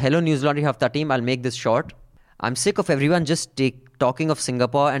 So, hello News Laundry Hafta team, I'll make this short. I'm sick of everyone just talking of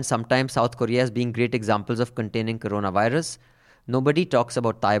Singapore and sometimes South Korea as being great examples of containing coronavirus. Nobody talks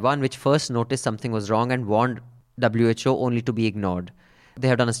about Taiwan, which first noticed something was wrong and warned WHO only to be ignored. They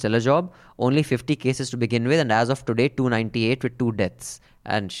have done a stellar job. Only 50 cases to begin with, and as of today, 298 with 2 deaths.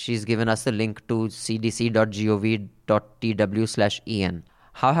 And she's given us the link to cdc.gov.tw/en.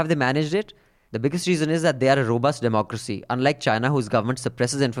 How have they managed it? The biggest reason is that they are a robust democracy. Unlike China, whose government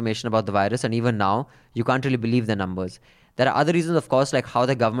suppresses information about the virus, and even now, you can't really believe their numbers. There are other reasons, of course, like how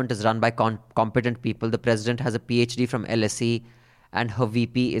the government is run by competent people. The president has a PhD from LSE, and her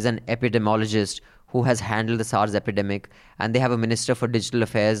VP is an epidemiologist who has handled the SARS epidemic. And they have a Minister for Digital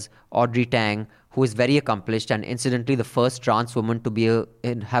Affairs, Audrey Tang, who is very accomplished and incidentally the first trans woman to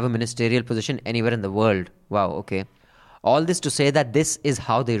have a ministerial position anywhere in the world. Wow, okay. All this to say that this is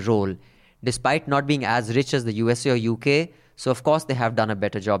how they roll. Despite not being as rich as the USA or UK, so of course they have done a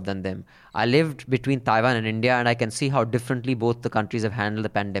better job than them. I lived between Taiwan and India and I can see how differently both the countries have handled the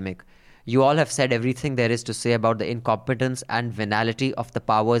pandemic. You all have said everything there is to say about the incompetence and venality of the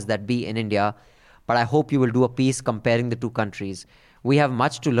powers that be in India, but I hope you will do a piece comparing the two countries. We have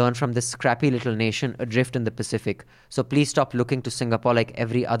much to learn from this scrappy little nation adrift in the Pacific. So please stop looking to Singapore like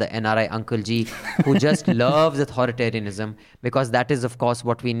every other NRI Uncle G who just loves authoritarianism, because that is, of course,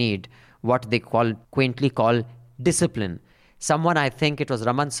 what we need. What they quaintly call discipline. Someone, I think it was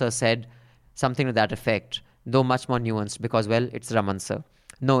Raman sir, said something to that effect, though much more nuanced because, well, it's Raman sir.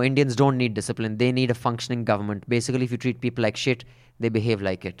 No, Indians don't need discipline. They need a functioning government. Basically, if you treat people like shit, they behave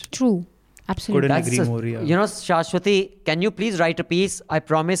like it. True. Absolutely. Couldn't agree more, yeah. Shashwati, can you please write a piece? I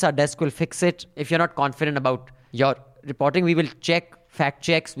promise our desk will fix it. If you're not confident about your reporting, we will check fact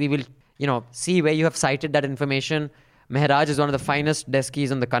checks. We will, see where you have cited that information. Mehraj is one of the finest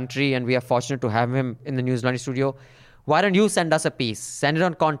deskies in the country, and we are fortunate to have him in the News Laundry studio. Why don't you send us a piece? Send it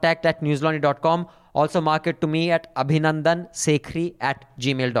on contact@newslaundry.com. Also mark it to me at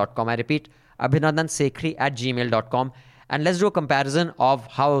abhinandansekhri@gmail.com. I repeat, abhinandansekhri@gmail.com. And let's do a comparison of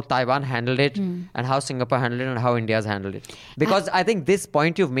how Taiwan handled it and how Singapore handled it and how India's handled it. Because I think this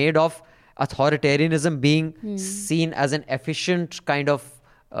point you've made of authoritarianism being seen as an efficient kind of,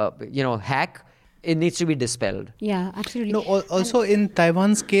 hack, it needs to be dispelled. Yeah, absolutely. No, also in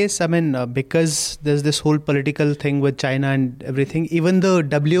Taiwan's case, because there's this whole political thing with China and everything, even the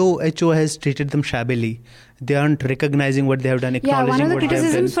WHO has treated them shabbily. They aren't recognizing what they have done, Yeah, acknowledging one of the what they have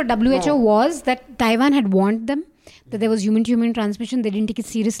done. criticisms for WHO was that Taiwan had warned them that there was human-to-human transmission. They didn't take it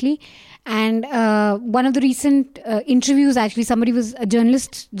seriously. And one of the recent interviews, actually, somebody was a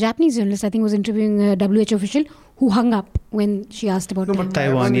journalist, Japanese journalist, I think, was interviewing a WHO official who hung up when she asked about No, Taiwan. but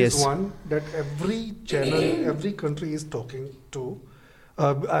Taiwan, is yes. one that every channel, every country is talking to.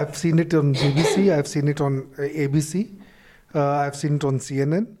 I've seen it on BBC, I've seen it on ABC, I've seen it on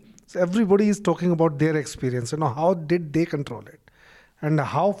CNN. So everybody is talking about their experience. How did they control it? And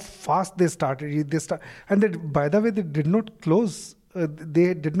how fast they started. By the way, they did not close.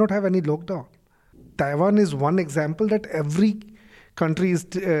 They did not have any lockdown. Taiwan is one example that every country is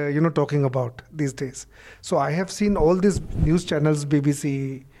talking about these days. So I have seen all these news channels,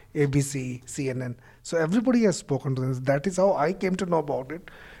 BBC, ABC, CNN. So everybody has spoken to this. That is how I came to know about it.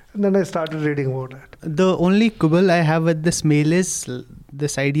 And then I started reading about it. The only quibble I have with this mail is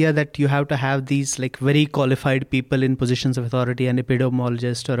this idea that you have to have these like very qualified people in positions of authority, an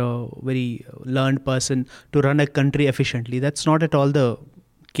epidemiologist or a very learned person to run a country efficiently. That's not at all the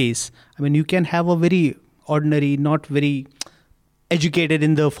case. I mean, you can have a very ordinary, not very educated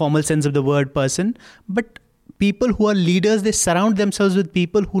in the formal sense of the word person, but people who are leaders, they surround themselves with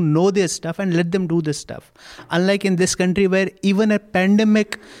people who know their stuff and let them do this stuff. Unlike in this country where even a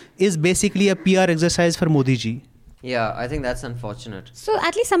pandemic is basically a PR exercise for Modi ji. Yeah, I think that's unfortunate. So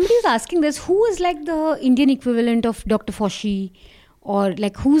at least somebody is asking this, who is like the Indian equivalent of Dr. Fauci, or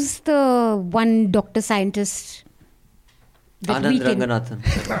like who's the one doctor scientist that Anand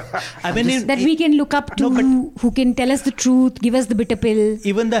Ranganathan. I mean, that we can look up to, who can tell us the truth, give us the bitter pill.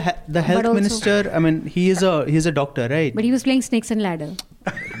 Even the health also, minister, I mean, he's a doctor, right? But he was playing snakes and ladder.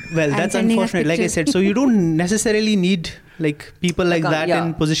 Well, that's sending us unfortunate. Like I pictures. said, so you don't necessarily need like people like that yeah.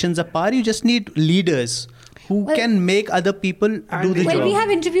 in positions of power. You just need leaders who can make other people do the Well, job. we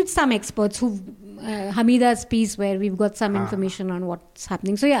have interviewed some experts who, Hamida's piece where we've got some information on what's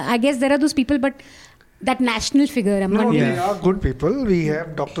happening. So yeah, I guess there are those people, but that national figure, I'm No, not. they are good people. We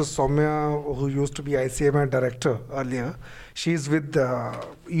have Dr. Soumya, who used to be ICMR director earlier. She's with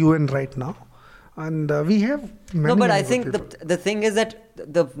UN right now. And we have many, No, but many I good think people. the thing is that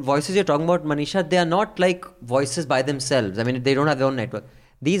the voices you're talking about, Manisha, they are not like voices by themselves. I mean, they don't have their own network.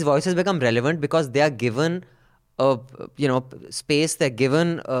 These voices become relevant because they are given a space. They're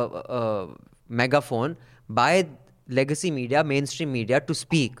given a megaphone by legacy media, mainstream media to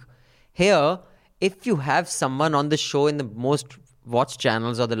speak. Here, if you have someone on the show in the most watched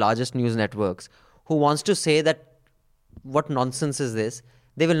channels or the largest news networks who wants to say that what nonsense is this,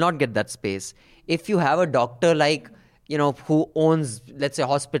 they will not get that space. If you have a doctor like, who owns, let's say,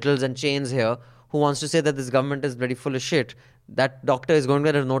 hospitals and chains here, who wants to say that this government is very full of shit, that doctor is going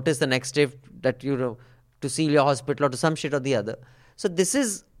to get a notice the next day that, to seal your hospital or to some shit or the other. So this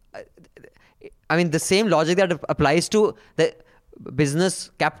is, I mean, the same logic that applies to the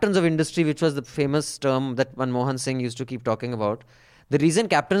business captains of industry, which was the famous term that Manmohan Singh used to keep talking about. The reason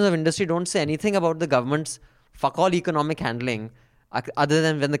captains of industry don't say anything about the government's fuck all economic handling, other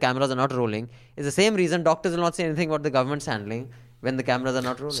than when the cameras are not rolling, is the same reason doctors will not say anything about the government's handling when the cameras are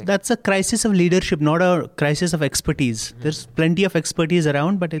not rolling. So that's a crisis of leadership, not a crisis of expertise. There's plenty of expertise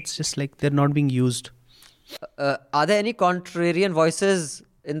around, but it's just like they're not being used. Are there any contrarian voices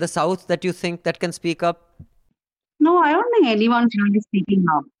in the South that you think that can speak up? No, I don't think anyone's really speaking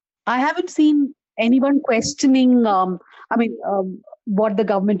up. I haven't seen anyone questioning, what the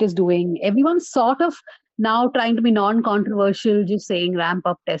government is doing. Everyone's sort of now trying to be non-controversial, just saying ramp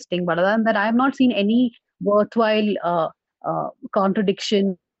up testing. But other than that, I have not seen any worthwhile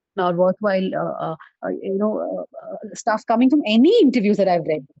contradiction or worthwhile, stuff coming from any interviews that I've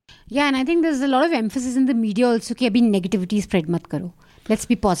read. Yeah, and I think there's a lot of emphasis in the media also कि अभी negativity spread मत करो. Let's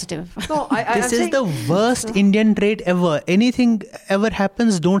be positive. No, This is the worst Indian trait ever. Anything ever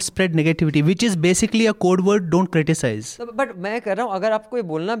happens, don't spread negativity, which is basically a code word, don't criticize. But मैं कह रहा हूँ अगर आपको ये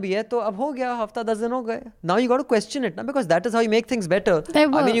बोलना भी है तो अब हो गया हफ्ता 10 दिन हो गए. Now you got to question it, because that is how you make things better. I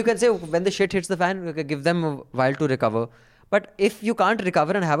mean, you can say when the shit hits the fan, give them a while to recover. But if you can't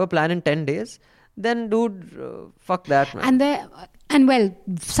recover and have a plan in 10 days, then dude, fuck that, man. And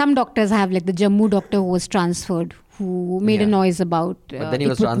some doctors have, like the Jammu doctor who was transferred, who made a noise about But then he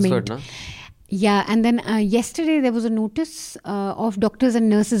was equipment. transferred, no? Yeah, and then yesterday there was a notice of doctors and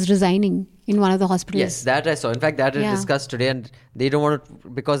nurses resigning in one of the hospitals. Yes, that I saw. In fact, that is discussed today, and they don't want to,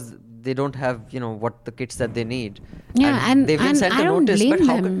 because they don't have, what the kits that they need. Yeah, and they've been sent I a don't notice. blame But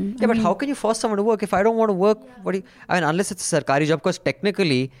how them. can, how can you force someone to work? If I don't want to work, unless it's a sarkari job, because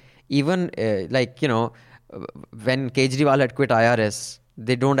technically, even when Kejriwal had quit IRS,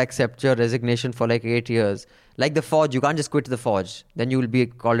 they don't accept your resignation for like 8 years. Like the Fauj, you can't just quit the Fauj. Then you will be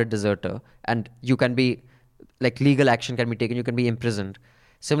called a deserter. And you can be, legal action can be taken. You can be imprisoned.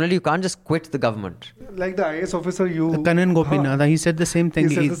 Similarly, you can't just quit the government. Like the IS officer, Kanan Gopinath, he said the same thing.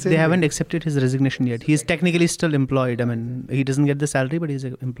 He said the same they haven't thing. accepted his resignation yet. He's technically still employed. I mean, he doesn't get the salary, but he's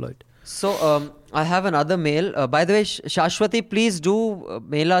employed. So, I have another mail. By the way, Shashwati, please do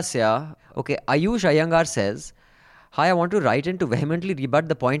mail us, yeah. Okay, Ayush Iyengar says, "Hi, I want to write in to vehemently rebut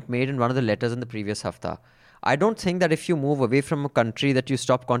the point made in one of the letters in the previous hafta. I don't think that if you move away from a country that you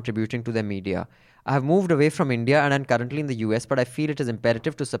stop contributing to their media. I have moved away from India and am currently in the US, but I feel it is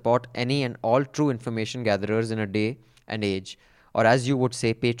imperative to support any and all true information gatherers in a day and age, or as you would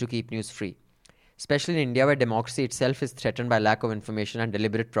say, pay to keep news free. especially in India, where democracy itself is threatened by lack of information and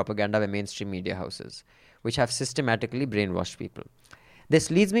deliberate propaganda by mainstream media houses, which have systematically brainwashed people.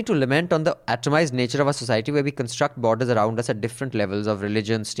 This leads me to lament on the atomized nature of our society, where we construct borders around us at different levels of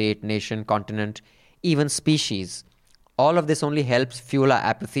religion, state, nation, continent, even species. All of this only helps fuel our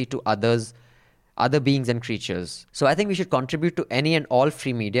apathy to others, other beings and creatures. So I think we should contribute to any and all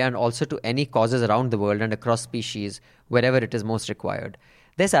free media, and also to any causes around the world and across species wherever it is most required.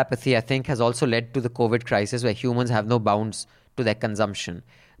 This apathy, I think, has also led to the COVID crisis, where humans have no bounds to their consumption.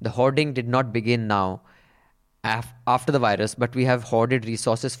 The hoarding did not begin now after the virus, but we have hoarded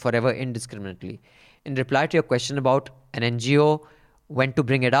resources forever indiscriminately. In reply to your question about an NGO, when to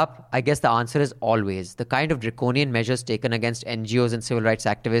bring it up, I guess the answer is always. The kind of draconian measures taken against NGOs and civil rights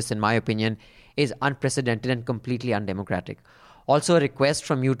activists, in my opinion, is unprecedented and completely undemocratic. Also, a request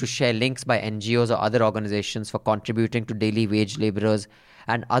from you to share links by NGOs or other organizations for contributing to daily wage laborers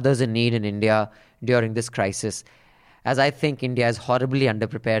and others in need in India during this crisis, as I think India is horribly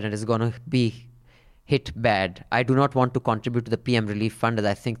underprepared and is going to be hit bad. I do not want to contribute to the PM Relief Fund, as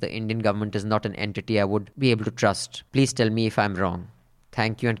I think the Indian government is not an entity I would be able to trust. Please tell me if I'm wrong.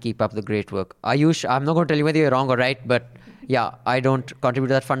 Thank you and keep up the great work. Ayush, I'm not going to tell you whether you're wrong or right, but yeah, I don't contribute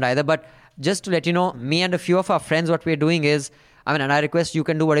to that fund either. But just to let you know, me and a few of our friends, what we're doing is, and I request you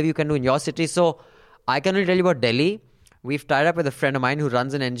can do whatever you can do in your city. So I can only tell you about Delhi. We've tied up with a friend of mine who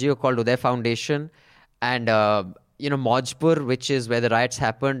runs an NGO called Uday Foundation. And, Mojpur, which is where the riots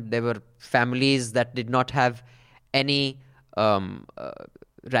happened, there were families that did not have any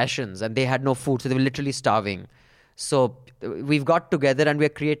rations, and they had no food. So they were literally starving. So we've got together and we're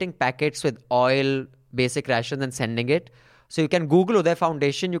creating packets with oil, basic rations, and sending it. So you can Google Uday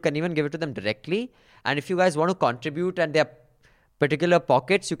Foundation. You can even give it to them directly. And if you guys want to contribute and there are particular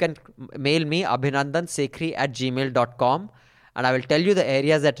pockets, you can mail me abhinandansekhri@gmail.com, and I will tell you the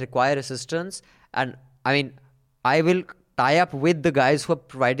areas that require assistance. And I will tie up with the guys who are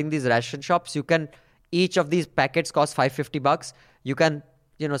providing these ration shops. Each of these packets costs $550. You can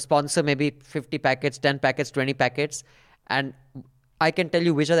sponsor maybe 50 packets, 10 packets, 20 packets. And I can tell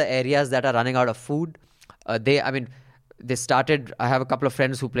you which are the areas that are running out of food. They started, I have a couple of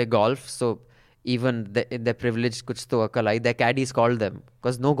friends who play golf. So even in their privilege, kuch to akal aayi, their caddies called them.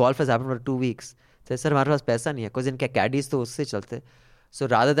 Because no golf has happened for 2 weeks. They said, sir, हमारे पास पैसा नहीं है. Because इनके caddies तो उससे चलते. So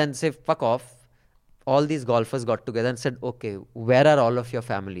rather than say, fuck off, all these golfers got together and said, okay, where are all of your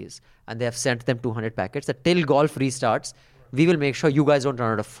families? And they have sent them 200 packets. That till golf restarts, we will make sure you guys don't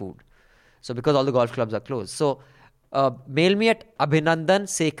run out of food. So because all the golf clubs are closed. So mail me at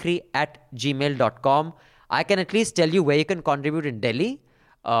abhinandansekhri@gmail.com. I can at least tell you where you can contribute in Delhi.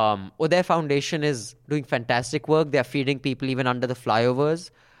 Uday Foundation is doing fantastic work. They are feeding people even under the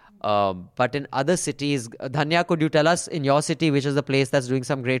flyovers. But in other cities, Dhanya, could you tell us in your city which is the place that's doing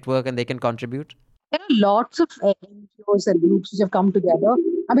some great work and they can contribute? There are lots of NGOs and groups which have come together.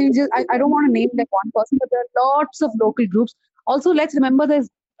 I don't want to name like one person, but there are lots of local groups. Also, let's remember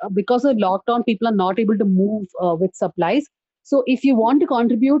because of lockdown, people are not able to move with supplies. So if you want to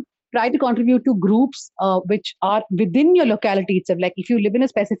contribute, try to contribute to groups which are within your locality itself. Like if you live in a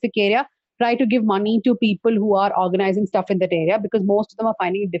specific area, try to give money to people who are organizing stuff in that area, because most of them are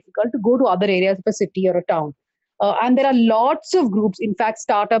finding it difficult to go to other areas of a city or a town. And there are lots of groups. In fact,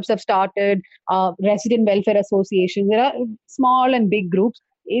 startups have started, resident welfare associations. There are small and big groups.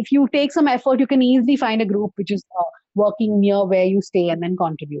 If you take some effort, you can easily find a group which is working near where you stay and then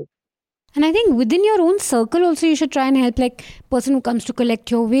contribute. And I think within your own circle also, you should try and help, like person who comes to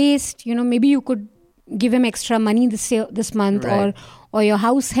collect your waste. Maybe you could give him extra money this month, right. or your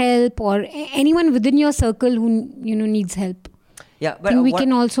house help, or anyone within your circle who needs help. Yeah, but I think we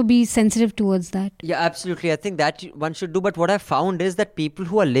can also be sensitive towards that. Yeah, absolutely. I think that one should do. But what I found is that people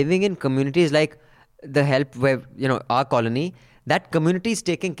who are living in communities like the help where, our colony, that community is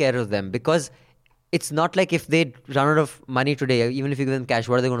taking care of them, because it's not like if they run out of money today, even if you give them cash,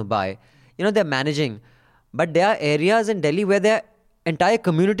 what are they going to buy? They're managing. But there are areas in Delhi where their entire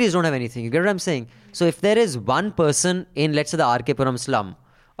communities don't have anything. You get what I'm saying? So if there is one person in, let's say, the RK Puram slum,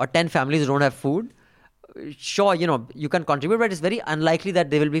 or 10 families who don't have food, sure, you can contribute, but it's very unlikely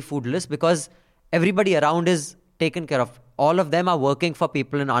that they will be foodless, because everybody around is taken care of. All of them are working for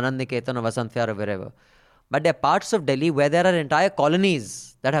people in Anand Niketan or Vasant Vihar or wherever. But there are parts of Delhi where there are entire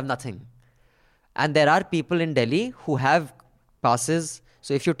colonies that have nothing. And there are people in Delhi who have passes.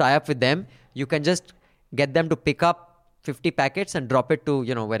 So if you tie up with them, you can just get them to pick up 50 packets and drop it to,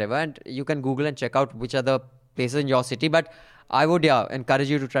 wherever. And you can Google and check out which are the places in your city. But I would, encourage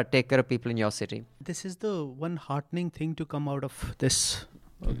you to try to take care of people in your city. This is the one heartening thing to come out of this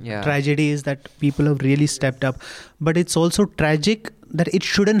tragedy, is that people have really stepped up. But it's also tragic that it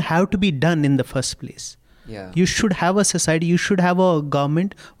shouldn't have to be done in the first place. Yeah. You should have a society, you should have a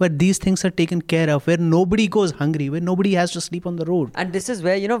government where these things are taken care of, where nobody goes hungry, where nobody has to sleep on the road. And this is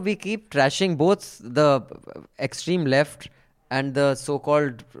where, we keep trashing both the extreme left and the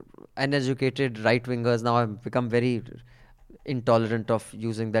so-called uneducated right-wingers. Now I've become very intolerant of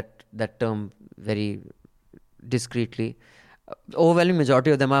using that term very discreetly. Overwhelming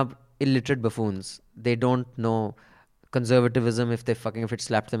majority of them are illiterate buffoons. They don't know conservatism if it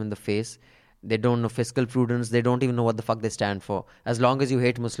slapped them in the face. They don't know fiscal prudence. They don't even know what the fuck they stand for. As long as you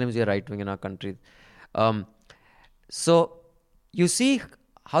hate Muslims, you're right-wing in our country. So you see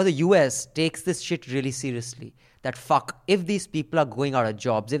how the US takes this shit really seriously. That if these people are going out of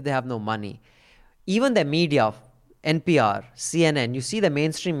jobs, if they have no money, even the media, NPR, CNN, you see the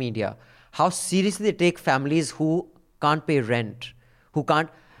mainstream media, how seriously they take families who can't pay rent, who can't.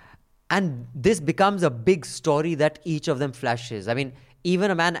 And this becomes a big story that each of them flashes. I mean,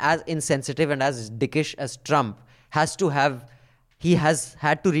 even a man as insensitive and as dickish as Trump has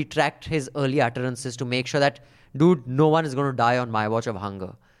had to retract his early utterances to make sure that, dude, no one is going to die on my watch of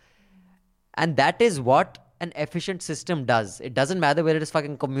hunger. And that is what an efficient system does. It doesn't matter whether it is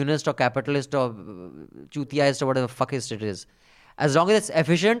fucking communist or capitalist or chutiaist or whatever the fuck it is. As long as it's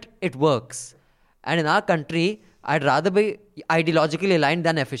efficient, it works. And in our country, I'd rather be ideologically aligned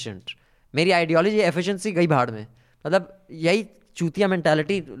than efficient. मेरी ideology efficiency गई भाड़ में. मतलब यही चूतिया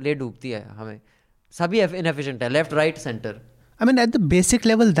mentality ले डूबती है हमें. सभी inefficient है, left, right, center. I mean, at the basic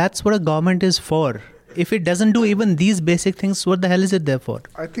level, that's what a government is for. If it doesn't do even these basic things, what the hell is it there for?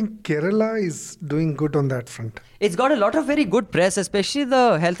 I think Kerala is doing good on that front. It's got a lot of very good press, especially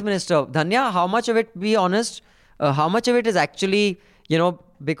the health minister. Dhanya, how much of it, be honest, how much of it is actually,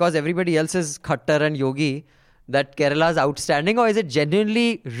 because everybody else is Khattar and Yogi, that Kerala is outstanding, or is it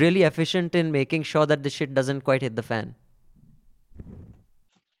genuinely really efficient in making sure that the shit doesn't quite hit the fan?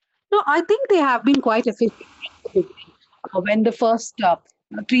 No, I think they have been quite efficient. When the first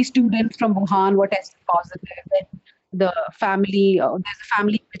 3 students from Wuhan were tested positive, then there's a family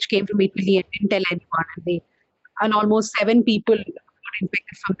which came from Italy and didn't tell anyone, and almost 7 people got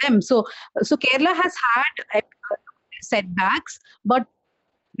infected from them. So Kerala has had setbacks, but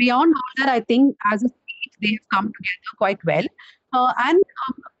beyond all that, I think as a state they have come together quite well. And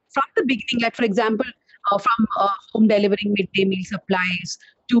from the beginning, like for example, from home delivering midday meal supplies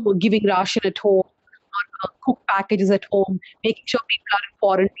to giving ration at home, or cook packages at home, making sure people are in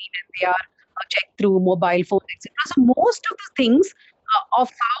quarantine and they are checked through mobile phones, etc. So most of the things of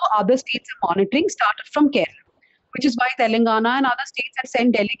how other states are monitoring started from Kerala, which is why Telangana and other states have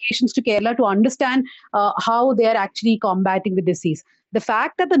sent delegations to Kerala to understand how they are actually combating the disease. The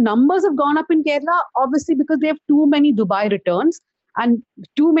fact that the numbers have gone up in Kerala, obviously because they have too many Dubai returns and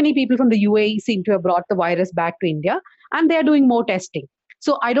too many people from the UAE seem to have brought the virus back to India, and they are doing more testing.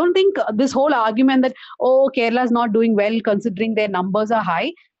 So I don't think this whole argument that, Kerala is not doing well considering their numbers are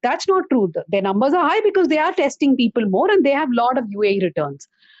high, that's not true. Their numbers are high because they are testing people more and they have a lot of UAE returns.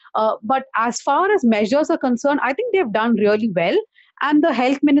 But as far as measures are concerned, I think they've done really well. And the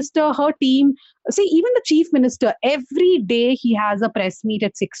health minister, her team, even the chief minister, every day he has a press meet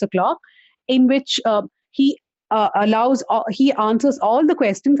at 6 o'clock in which he answers all the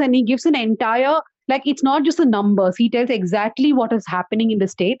questions and he gives an entire, it's not just the numbers. He tells exactly what is happening in the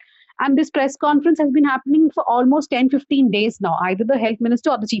state. And this press conference has been happening for almost 10-15 days now. Either the health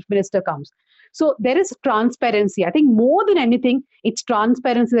minister or the chief minister comes. So there is transparency. I think more than anything, it's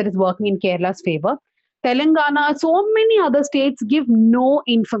transparency that is working in Kerala's favor. Telangana, so many other states give no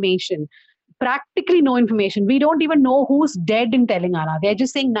information, practically no information. We don't even know who's dead in Telangana. They're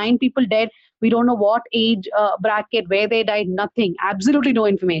just saying 9 people dead. We don't know what age bracket, where they died, nothing. Absolutely no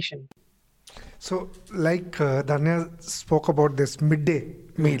information. So, like Dhanya spoke about this midday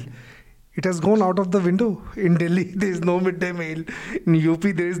meal, it has gone out of the window. In Delhi, there is no midday meal. In UP,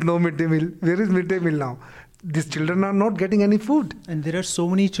 there is no midday meal. Where is midday meal now? These children are not getting any food. And there are so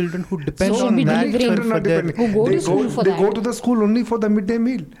many children who depend so on many that. Children are depending. Who go to school for they that. go to the school only for the midday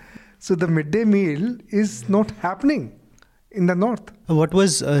meal. So the midday meal is not happening in the north. What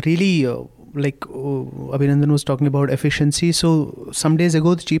was really Abhinandan was talking about efficiency. So some days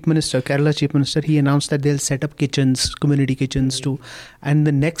ago, the Kerala chief minister, he announced that they'll set up kitchens, community kitchens too. And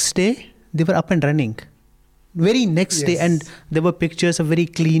the next day, they were up and running. Very next day, and there were pictures of very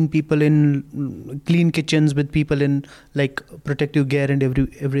clean people in clean kitchens with people in protective gear and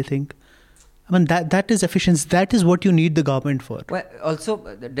everything. I mean, that is efficiency. That is what you need the government for. Well, also,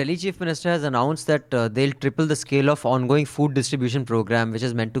 the Delhi chief minister has announced that they'll triple the scale of ongoing food distribution program, which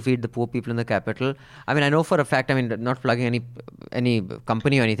is meant to feed the poor people in the capital. I mean, I know for a fact, not plugging any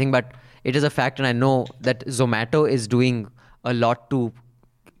company or anything, but it is a fact, and I know that Zomato is doing a lot to,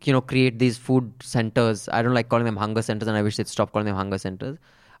 create these food centers. I don't like calling them hunger centers, and I wish they'd stop calling them hunger centers.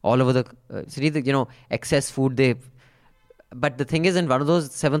 All over the city, excess food, but the thing is, in one of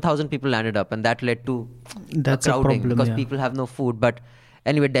those, 7,000 people landed up, and that led to That's crowding a problem, because yeah. people have no food. But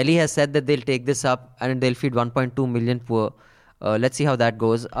anyway, Delhi has said that they'll take this up and they'll feed 1.2 million poor. Let's see how that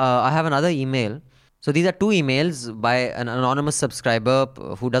goes. I have another email. So these are two emails by an anonymous subscriber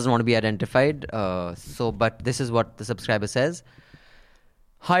who doesn't want to be identified. But this is what the subscriber says.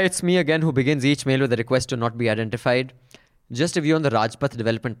 Hi, it's me again who begins each mail with a request to not be identified. Just a view on the Rajpath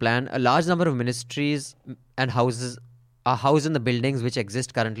development plan. A large number of ministries and houses are housed in the buildings which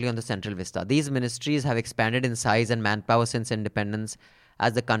exist currently on the Central Vista. These ministries have expanded in size and manpower since independence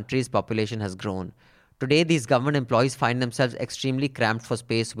as the country's population has grown. Today, these government employees find themselves extremely cramped for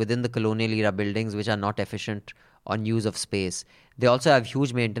space within the colonial era buildings which are not efficient on use of space. They also have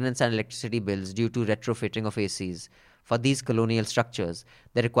huge maintenance and electricity bills due to retrofitting of ACs for these colonial structures.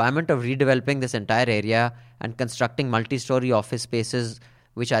 The requirement of redeveloping this entire area and constructing multi-story office spaces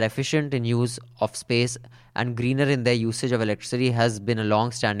which are efficient in use of space and greener in their usage of electricity has been a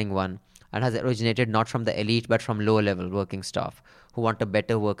long-standing one and has originated not from the elite but from lower-level working staff who want a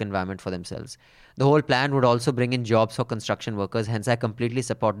better work environment for themselves. The whole plan would also bring in jobs for construction workers, hence I completely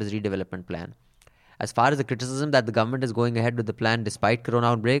support this redevelopment plan. As far as the criticism that the government is going ahead with the plan despite corona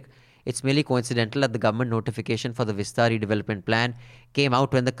outbreak, it's merely coincidental that the government notification for the Vista redevelopment plan came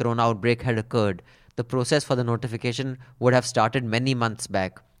out when the corona outbreak had occurred. The process for the notification would have started many months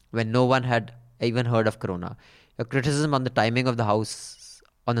back when no one had even heard of corona. Your criticism on the timing of the house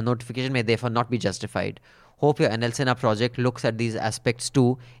on the notification may therefore not be justified. Hope your NL project looks at these aspects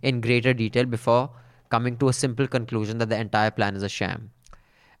too in greater detail before coming to a simple conclusion that the entire plan is a sham.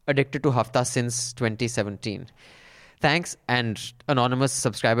 Addicted to Hafta since 2017. Thanks. And anonymous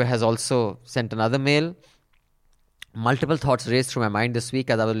subscriber has also sent another mail. Multiple thoughts raced through my mind this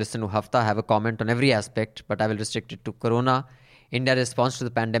week as I was listening to Hafta. I have a comment on every aspect, but I will restrict it to corona. India's response to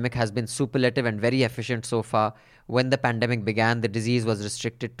the pandemic has been superlative and very efficient so far. When the pandemic began, the disease was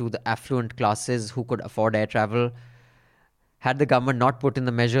restricted to the affluent classes who could afford air travel. Had the government not put in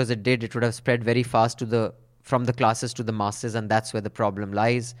the measures it did, it would have spread very fast from the classes to the masses, and that's where the problem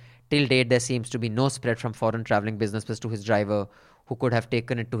lies. Till date, there seems to be no spread from foreign travelling businesses to his driver, who could have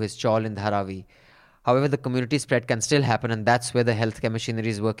taken it to his chawl in Dharavi. However, the community spread can still happen, and that's where the healthcare machinery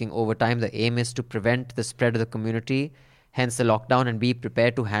is working overtime. The aim is to prevent the spread of the community, hence the lockdown, and be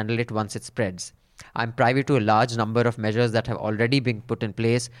prepared to handle it once it spreads. I'm privy to a large number of measures that have already been put in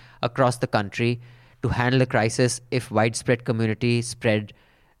place across the country to handle the crisis if widespread community spread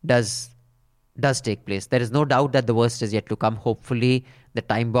does take place. There is no doubt that the worst is yet to come. Hopefully, the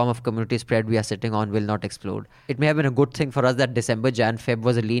time bomb of community spread we are sitting on will not explode. It may have been a good thing for us that December, Jan, Feb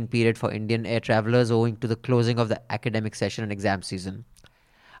was a lean period for Indian air travellers owing to the closing of the academic session and exam season.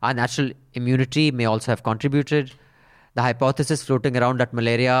 Our natural immunity may also have contributed. The hypothesis floating around that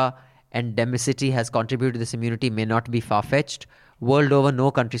malaria endemicity has contributed to this immunity may not be far-fetched. World over, no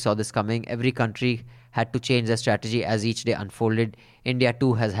country saw this coming. Every country had to change their strategy as each day unfolded. India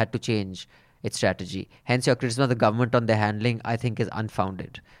too has had to change its strategy. Hence, your criticism of the government on their handling, I think, is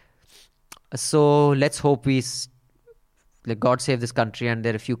unfounded. So let's hope let God save this country, and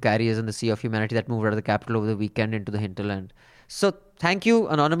there are a few carriers in the sea of humanity that moved out of the capital over the weekend into the hinterland. So thank you,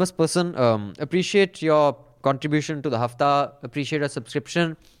 anonymous person. Appreciate your contribution to the Hafta. Appreciate your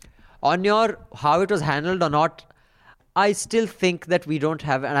subscription. On your how it was handled or not, I still think that we don't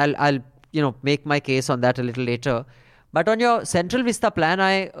have, and I'll make my case on that a little later. But on your Central Vista plan,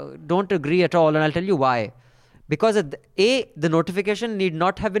 I don't agree at all, and I'll tell you why. Because the notification need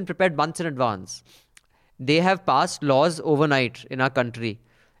not have been prepared months in advance. They have passed laws overnight in our country.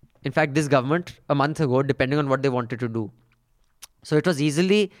 In fact, this government, a month ago, depending on what they wanted to do. So it was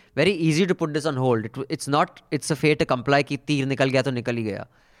very easy to put this on hold. It's a fate to comply ki teer nikal gaya to nikal hi gaya.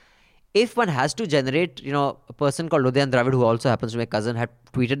 If one has to generate, a person called Udayan Dravid, who also happens to be my cousin, had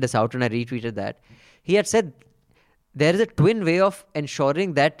tweeted this out and I retweeted that. He had said, there is a twin way of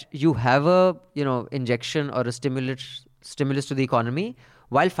ensuring that you have a, injection or a stimulus to the economy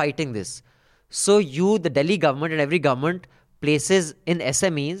while fighting this. So the Delhi government and every government places in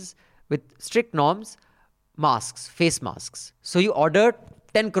SMEs with strict norms, face masks. So you order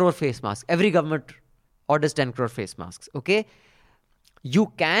 10 crore face masks. Every government orders 10 crore face masks. Okay.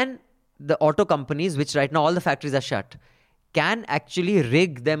 The auto companies, which right now all the factories are shut, can actually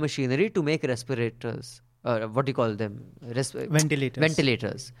rig their machinery to make respirators. What do you call them?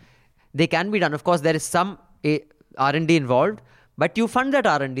 Ventilators. They can be done. Of course, there is some R&D involved, but you fund that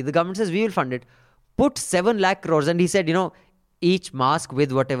R&D. The government says we will fund it. Put 7 lakh crores. And he said, each mask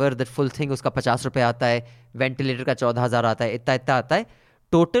with whatever the full thing उसका 50 रुपए आता है, ventilator का 14,000 आता है, इतना आता है.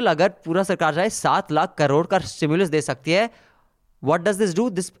 टोटल अगर पूरा सरकार चाहे 7 लाख करोड़ का स्टिमुलस दे सकती है. What does this do?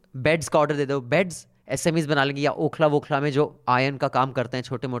 This beds का ऑर्डर दे दो. बेड्स SMEs बना लेंगे, या ओखला वोखला में जो आयन का काम करते हैं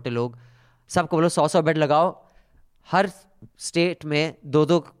छोटे मोटे लोग, सबको बोलो 100 बेड लगाओ. हर स्टेट में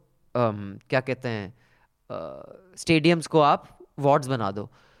 2 क्या कहते हैं स्टेडियम्स को आप वार्ड्स बना दो.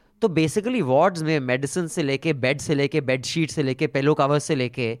 तो बेसिकली वार्ड्स में मेडिसिन से लेके बेड शीट से लेके पेलो कवर से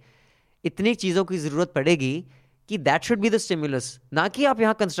लेके इतनी चीज़ों की ज़रूरत पड़ेगी कि that should be the stimulus, ना कि आप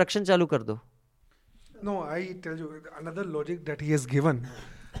यहाँ कंस्ट्रक्शन चालू कर दो. No, I tell you, another logic that he has given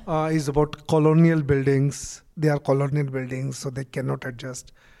is about colonial buildings. They are colonial buildings, so they cannot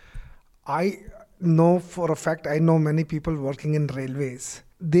adjust. I know for a fact, I know many people working in railways.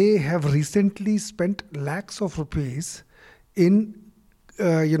 They have recently spent lakhs of rupees in,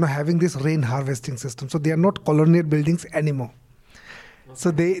 having this rain harvesting system. So they are not colonial buildings anymore. So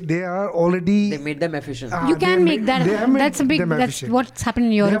they are already. They made them efficient. You can make that. That's a big. That's what's happened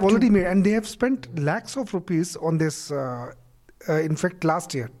in Europe. They have already made, and they have spent lakhs of rupees on this. In fact,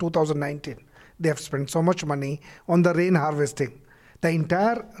 last year, 2019, they have spent so much money on the rain harvesting. The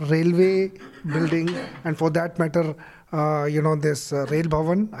entire railway building, and for that matter, this Rail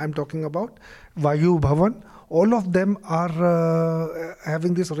Bhavan I'm talking about, Vayu Bhavan, all of them are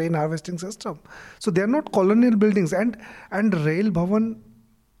having this rain harvesting system. So they are not colonial buildings. And Rail Bhavan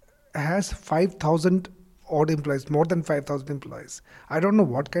has 5,000 odd employees, more than 5,000 employees. I don't know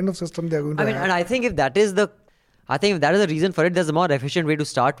what kind of system they are going to have. And I think if that is the reason for it, there's a more efficient way to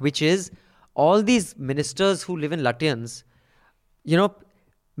start, which is all these ministers who live in Lutyens,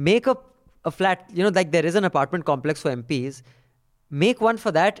 make a flat, like there is an apartment complex for MPs, make one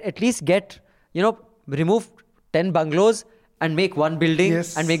for that, at least get, remove 10 bungalows and make one building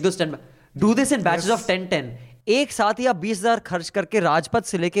and make those 10. Do this in batches of 10. एक साथ ही आप 20,000 खर्च करके राजपथ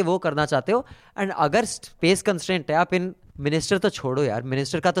से लेके वो करना चाहते हो. एंड अगर स्पेस कंस्ट्रेंट है, आप इन मिनिस्टर तो छोड़ो यार,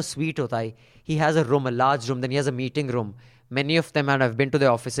 मिनिस्टर का तो स्वीट होता है. He has a room, a large room, then he has a meeting room. Many of them, and I've been to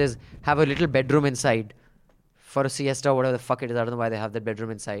their offices, have a little bedroom inside for a siesta or whatever the fuck it is. I don't know why they have that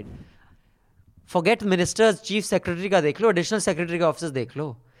bedroom inside. Forget ministers, chief secretary का देख लो, additional secretary का offices देख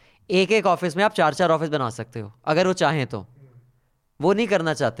लो. एक office में आप 4 office बना सकते हो अगर वो चाहें तो. वो नहीं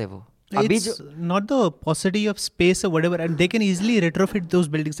करना चाहते वो. It's not the paucity of space or whatever, and they can easily retrofit those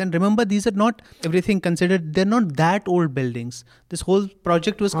buildings. And remember, these are not everything considered. They're not that old buildings. This whole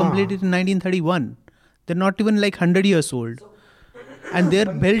project was completed in 1931. They're not even like 100 years old. And they're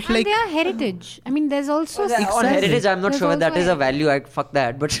built and like... they are heritage. I mean, there's also... On heritage, I'm not sure that is a value. Fuck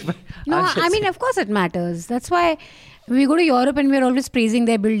that. But no, I mean, of course it matters. That's why we go to Europe and we're always praising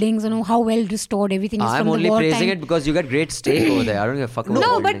their buildings and how well restored everything is from the war time. I'm only praising it because you get great steak over there. I don't give a fuck about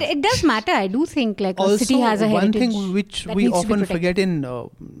No, but it does matter. I do think like also, a city has a heritage. One thing which we often forget in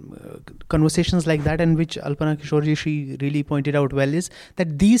conversations like that, and which Alpana Kishorji, she really pointed out well, is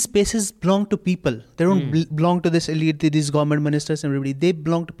that these spaces belong to people. They don't belong to this elite, these government ministers and everybody. They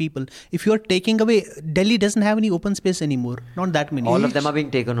belong to people. If you're taking away, Delhi doesn't have any open space anymore. Not that many. All of them are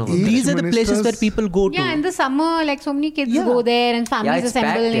being taken over. These are the places where people go to. Yeah, in the summer, like so many kids go there and families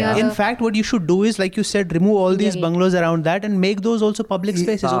assemble. Packed, In fact, what you should do is, like you said, remove all these bungalows around that and make those also public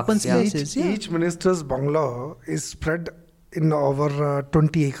spaces, open spaces. Each minister's bungalow is spread in over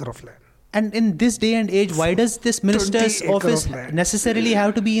 20 acres of land. And in this day and age, why does this minister's office necessarily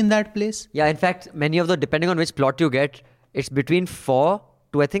have to be in that place? Yeah, in fact, many of the, depending on which plot you get, it's between 4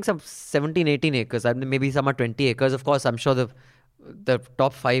 to I think some 17, 18 acres. I mean, maybe some are 20 acres. Of course, I'm sure the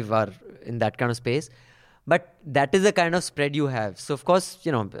top 5 are in that kind of space. But that is the kind of spread you have. So, of course,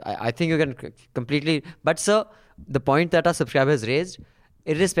 I think you can completely... But, sir, the point that our subscribers raised,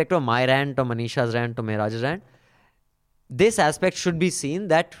 irrespective of my rant or Manisha's rant or Mehraj's rant, this aspect should be seen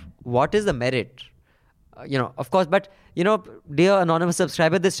that what is the merit? Of course, but, dear anonymous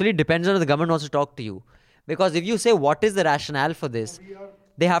subscriber, this really depends on if the government wants to talk to you. Because if you say, what is the rationale for this?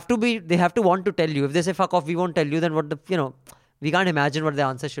 They have to want to tell you. If they say, fuck off, we won't tell you, then what we can't imagine what the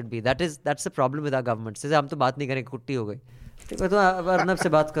answer should be. That's the problem with our government. Say, हम तो बात नहीं करेंगे, कुट्टी हो गई. तो अर्नब से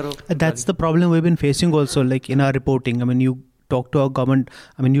बात करो. That's the problem we've been facing also, like in our reporting. I mean, you talk to our government.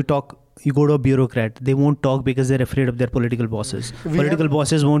 I mean, you go to a bureaucrat. They won't talk because they're afraid of their political bosses. Political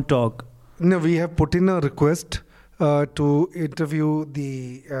bosses won't talk. No, we have put in a request to interview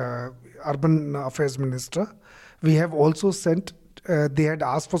the Urban Affairs Minister. We have also sent, they had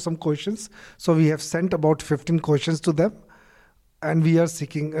asked for some questions. So we have sent about 15 questions to them. And we are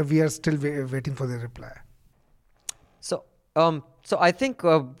still waiting for the reply. So I think,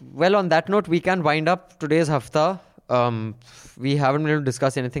 well, on that note, we can wind up today's hafta. We haven't been able to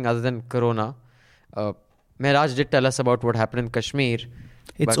discuss anything other than Corona. Mehraj did tell us about what happened in Kashmir.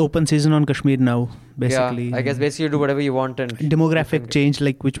 It's but- open season on Kashmir now, basically. Yeah, I guess basically you do whatever you want and Demographic change,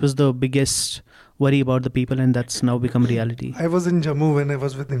 like, which was the biggest worry about the people, and that's now become reality. I was in Jammu when I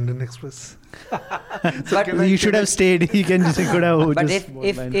was with Indian Express. But You should have stayed. You could have But just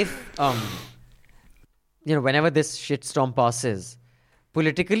if whenever this shitstorm passes,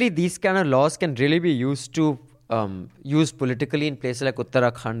 politically these kind of laws can really be used politically in places like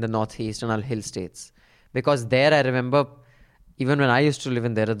Uttarakhand, the northeast and our hill states. Because there I remember, even when I used to live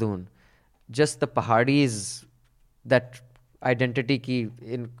in Dehradun, just the Pahadis, that identity की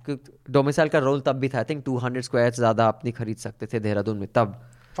domicile का role तब भी था. I think 200 squares ज़्यादा अपनी खरीद सकते थे देहरादून में तब.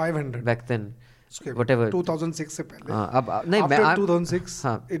 500 back then. Square Whatever. 2006 से पहले. अब नहीं After 2006,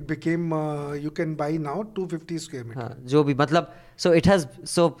 हाँ. it became you can buy now 250 square meter. हाँ, जो भी मतलब so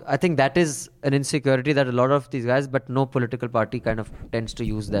I think that is an insecurity that a lot of these guys, but no political party kind of tends to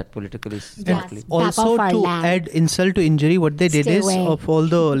use that politically. Yes. also Tap off our to land. add insult to injury, what they did Stay is away. of all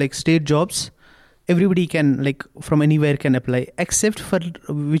the like state jobs, everybody can like from anywhere can apply, except for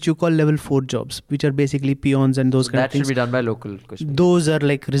which you call level 4 jobs, which are basically peons and those kind That of should things. be done by local Kashmir. Those are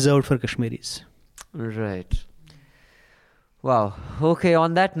like reserved for Kashmiris. Right. Wow. Okay,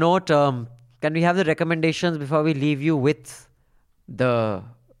 on that note, can we have the recommendations before we leave you with the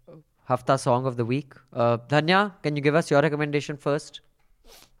Hafta song of the week? Dhanya, can you give us your recommendation first?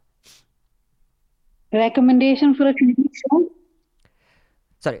 Recommendation for a TV show?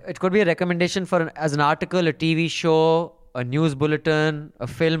 Sorry, it could be a recommendation for as an article, a TV show, a news bulletin, a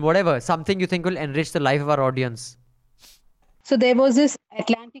film, whatever. Something you think will enrich the life of our audience. So there was this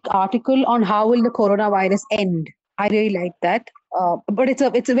Atlantic article on how will the coronavirus end. I really like that. But it's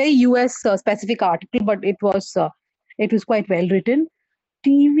a very US specific article, but it was quite well written.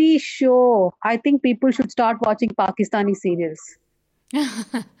 TV show. I think people should start watching Pakistani serials.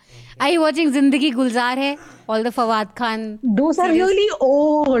 Are you watching Zindagi Gulzar Hai? All the Fawad Khan. Those are series? really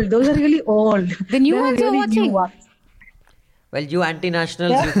old. The new They're ones you're really new watching? ones. Well, you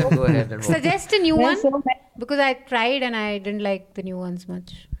anti-nationals, you can go ahead and watch. Suggest a new There are one so many. because I tried and I didn't like the new ones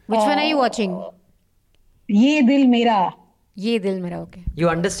much. Which one are you watching? Ye Dil Mera. Ye Dil Mera, okay. You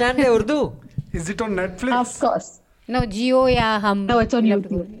understand the Urdu? Is it on Netflix? Of course. No, Jio ya Hum. No, it's on You'll have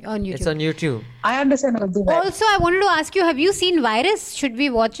to YouTube. go- On YouTube. It's on YouTube. I understand Urdu well. Also, I wanted to ask you, have you seen Virus? Should we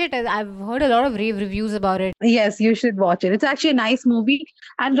watch it? I've heard a lot of rave reviews about it. Yes, you should watch it. It's actually a nice movie.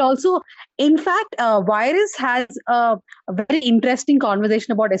 And also, in fact, Virus has a very interesting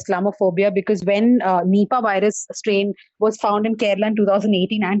conversation about Islamophobia because when Nipah virus strain was found in Kerala in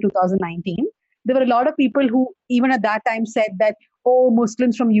 2018 and 2019, there were a lot of people who, even at that time, said that, oh,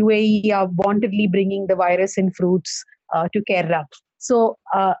 Muslims from UAE are wantedly bringing the virus in fruits to Kerala. So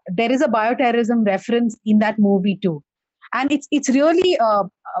there is a bioterrorism reference in that movie too. And it's really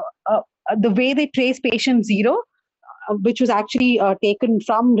the way they trace patient zero, which was actually taken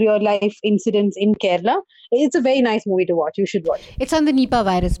from real life incidents in Kerala. It's a very nice movie to watch. You should watch it. It's on the Nipah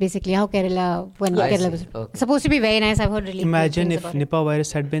virus, basically, how when I Kerala see. was Okay. supposed to be very nice. I've heard really good Imagine things if about it. Nipah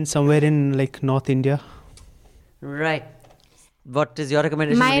virus had been somewhere in like North India. Right. What is your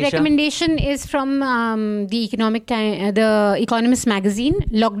recommendation, My Manisha? recommendation is from the The Economist magazine,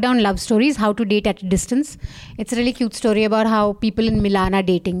 Lockdown Love Stories, How to Date at a Distance. It's a really cute story about how people in Milan are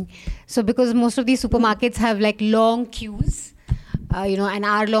dating. So because most of these supermarkets have like long queues, an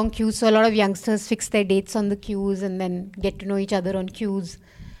hour-long queues, so a lot of youngsters fix their dates on the queues and then get to know each other on queues.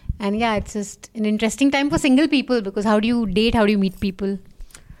 And yeah, it's just an interesting time for single people because how do you date, how do you meet people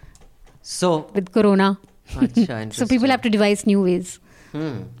So, with Corona? Acha, So people have to devise new ways.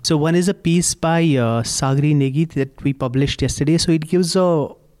 So one is a piece by Sagri Negi that we published yesterday. So it gives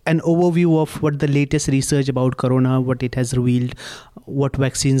an overview of what the latest research about corona, what it has revealed, what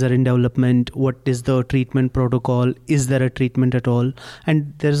vaccines are in development, what is the treatment protocol, is there a treatment at all?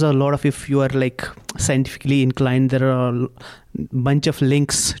 And there's a lot of, if you are like scientifically inclined, there are a bunch of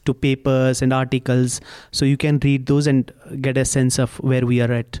links to papers and articles, so you can read those and get a sense of where we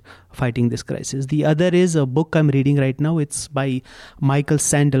are at fighting this crisis. The other is a book I'm reading right now. It's by Michael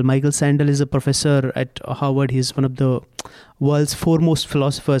Sandel. Michael Sandel is a professor at Harvard. He's one of the world's foremost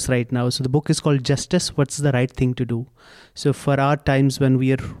philosophers right now. So the book is called Justice, What's the Right Thing to Do? So for our times when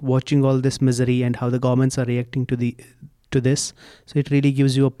we are watching all this misery and how the governments are reacting to this, so it really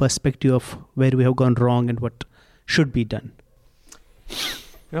gives you a perspective of where we have gone wrong and what should be done.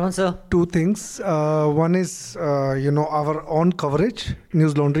 Rohan sir. Two things. One is, our own coverage,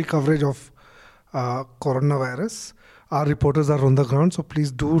 News Laundry coverage of coronavirus. Our reporters are on the ground, so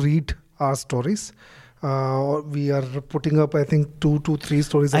please do read our stories. We are putting up, I think, 2 to 3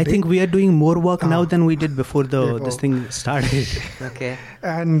 stories a I day. think we are doing more work now than we did before before. this thing started. Okay.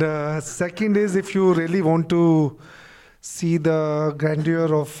 And second is, if you really want to see the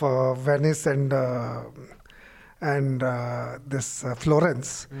grandeur of Venice and this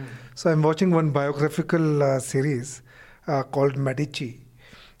Florence, so I'm watching one biographical series called Medici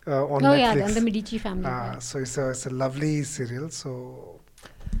on Netflix. Yeah, on the Medici family. So it's a lovely serial. So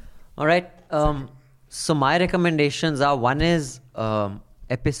All right. So my recommendations are, one is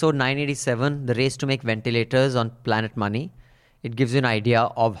episode 987, The Race to Make Ventilators on Planet Money. It gives you an idea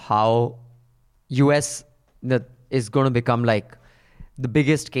of how US is going to become like the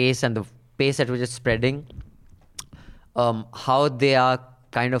biggest case and the pace at which it's spreading. How they are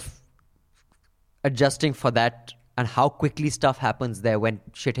kind of adjusting for that and how quickly stuff happens there when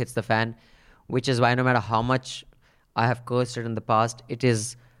shit hits the fan, which is why no matter how much I have cursed it in the past, it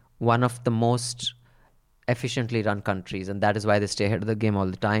is one of the most efficiently run countries, and that is why they stay ahead of the game all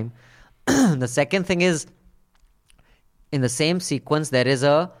the time. The second thing is, in the same sequence, there is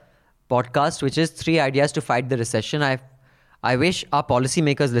a podcast which is 3 Ideas to Fight the Recession. I wish our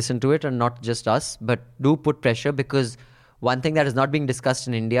policymakers listen to it and not just us, but do put pressure, because one thing that is not being discussed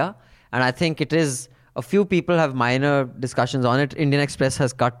in India, and I think it is, a few people have minor discussions on it. Indian Express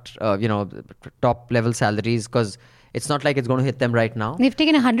has cut, top level salaries because it's not like it's going to hit them right now. They've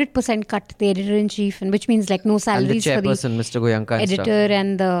taken 100% cut, the editor-in-chief, and which means like no salaries and the for chairperson, Mr. Goyanka, and editor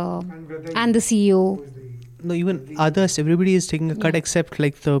stuff. and the CEO. No, even others, everybody is taking a cut except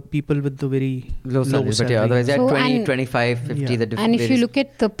like the people with the very Low salaries, but yeah, otherwise they're So, 20, and- 25, 50. Yeah. The different And if you various- look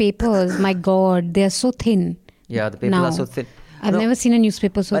at the papers, my God, they are so thin. Yeah, the papers now. are so thin. I've No, never seen a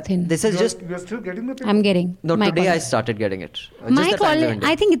newspaper so but thin. this is just... you are still getting the paper? I'm getting. No, my today call. I started getting it. Just My the call, Times of India.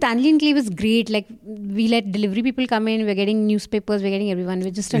 I think Gitanjali Enclave is great. Like, we let delivery people come in, we're getting newspapers, we're getting everyone. We're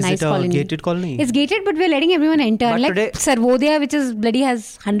just a Is nice it a colony. gated colony? It's gated, but we're letting everyone enter. But Like today- Sarvodaya, which is bloody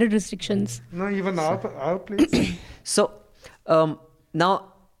has 100 restrictions. No, even our place. So,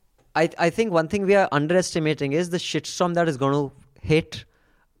 now, I think one thing we are underestimating is the shitstorm that is going to hit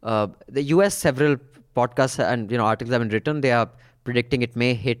the US. Several podcasts and articles have been written. They are predicting it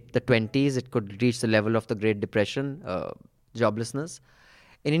may hit the 20s. It could reach the level of the Great Depression, joblessness.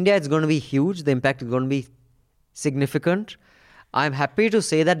 In India, it's going to be huge. The impact is going to be significant. I'm happy to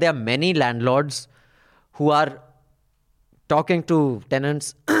say that there are many landlords who are talking to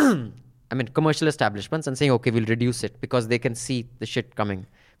tenants, commercial establishments, and saying, okay, we'll reduce it because they can see the shit coming.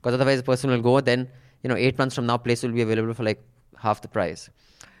 Because otherwise the person will go, then, 8 months from now, place will be available for like half the price.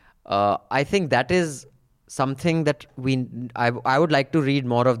 I think that is something that I would like to read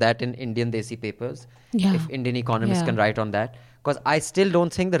more of that in Indian Desi papers. Yeah. If Indian economists Yeah. can write on that. Because I still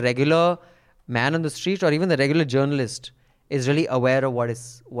don't think the regular man on the street or even the regular journalist is really aware of what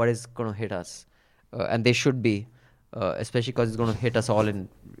is going to hit us. And they should be. Especially because it's going to hit us all in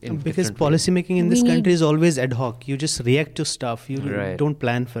Because different ways. policy making in this We country need- is always ad hoc. You just react to stuff. You Right. don't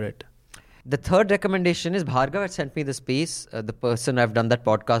plan for it. The third recommendation is Bhargav had sent me this piece, the person I've done that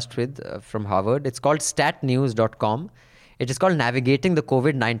podcast with from Harvard. It's called statnews.com. It is called Navigating the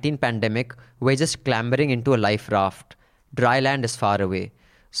COVID-19 Pandemic. We're just clambering into a life raft. Dry land is far away.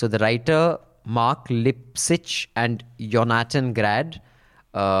 So the writer, Mark Lipsitch and Jonathan Grad,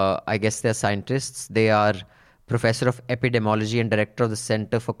 I guess they're scientists. They are professor of epidemiology and director of the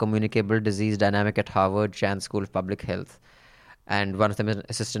Center for Communicable Disease Dynamic at Harvard Chan School of Public Health. And one of them is an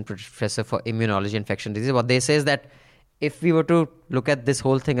assistant professor for immunology, infection disease. What they say is that if we were to look at this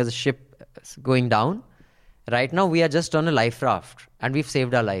whole thing as a ship going down, right now we are just on a life raft and we've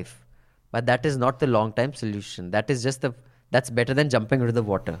saved our life. But that is not the long-time solution. That is just that's better than jumping into the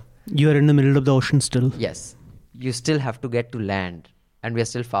water. You are in the middle of the ocean still. Yes, you still have to get to land, and we are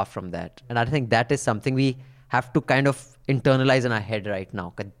still far from that. And I think that is something we have to kind of internalize in our head right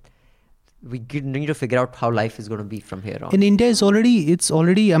now. We need to figure out how life is going to be from here on. In India, it's already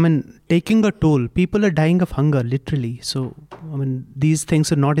taking a toll. People are dying of hunger, literally. So, these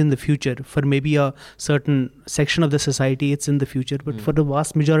things are not in the future. For maybe a certain section of the society, it's in the future. But for the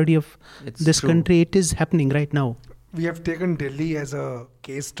vast majority of It's this true. country, it is happening right now. We have taken Delhi as a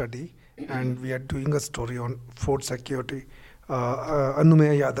case study, and we are doing a story on food security.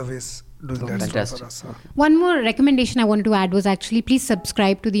 Anumeya Yadav is doing that Fantastic. story for us. One more recommendation I wanted to add was actually please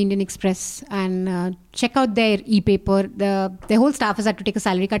subscribe to the Indian Express and check out their e-paper. Their whole staff has had to take a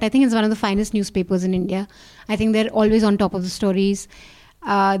salary cut. I think it's one of the finest newspapers in India. I think they're always on top of the stories.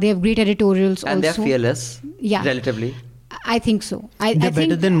 They have great editorials And also. they're fearless, Yeah. relatively. I think so. They're I better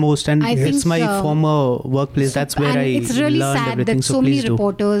think, than most. And I it's think, my former workplace. That's where and I it's really learned sad everything. that So so many please do.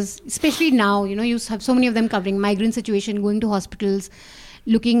 reporters, especially now, you have so many of them covering migrant situation, going to hospitals,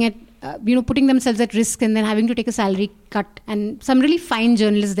 looking at putting themselves at risk and then having to take a salary cut, and some really fine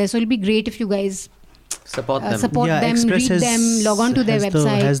journalists there. So it'll be great if you guys support them. Them, Express read them, log on to their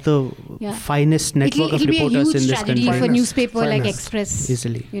website. Has the finest network of reporters in this country. It'll be a huge tragedy for a newspaper like Finest. Express.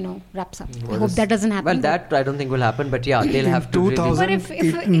 Easily. Wraps up. I hope that doesn't happen. Well, that I don't think will happen, but yeah, they'll have to. 2000, But if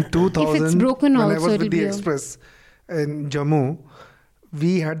in 2000, it's broken when I also, was it'll with the be Express in Jammu,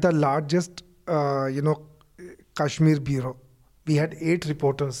 we had the largest, Kashmir bureau. We had 8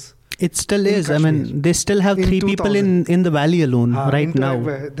 reporters. It still is. I Kashmir. mean, they still have In 3 people 2000. in the valley alone right Entire-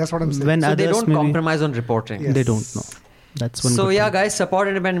 now. That's what I'm saying. When So they others don't maybe- compromise on reporting. Yes. They don't know. That's one. So good yeah, thing. guys, support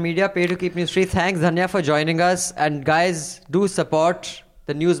independent media. Pay to keep news free. Thanks, Dhanya, for joining us. And guys, do support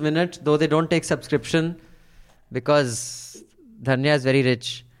the News Minute, though they don't take subscription, because Dhanya is very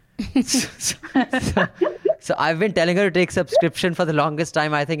rich. So I've been telling her to take subscription for the longest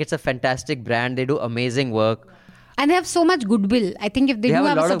time. I think it's a fantastic brand. They do amazing work. And they have so much goodwill. I think if they do have a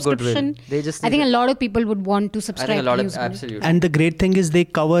have lot a of goodwill. subscription, They just I think need a it. lot of people would want to I subscribe think a lot to of News Minute. absolutely. And the great thing is they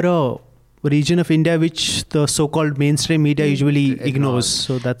cover a region of India which the so-called mainstream media usually ignores.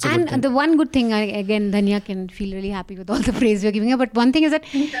 So that's a good And thing. the one good thing, again, Dhanya can feel really happy with all the praise we're giving her. But one thing is that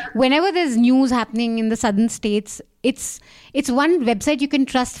whenever there's news happening in the southern states, it's one website you can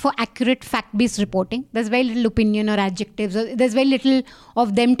trust for accurate fact-based reporting. There's very little opinion or adjectives. Or there's very little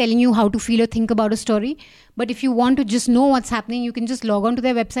of them telling you how to feel or think about a story. But if you want to just know what's happening, you can just log on to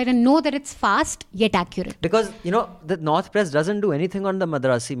their website and know that it's fast yet accurate. Because, the North Press doesn't do anything on the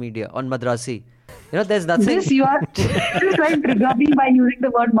Madrasi media, on Madrasi. There's nothing. This you are just trying to trigger me by using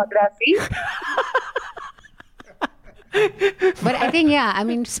the word Madrasi. But I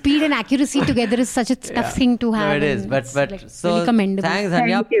think, speed and accuracy together is such a tough thing to have. No, it is. and But it's so really commendable. thanks,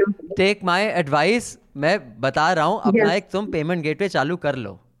 Dhanya. Thank you. Take my advice. मैं बता रहा हूँ अपना Yes. एक तुम payment gateway चालू कर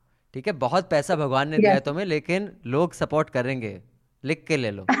लो. ठीक है, बहुत पैसा भगवान ने दिया है तुम्हें, लेकिन लोग सपोर्ट करेंगे. लिख के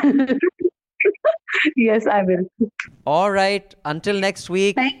ले लो. Yes, I will. All right. Until next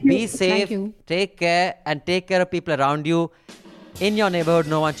week, Thank you. be safe, Thank you. take care, and take care of people around you. In your neighborhood,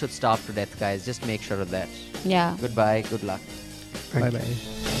 no one should starve to death, guys. Just make sure of that. Yeah. Goodbye. Good luck. Bye-bye.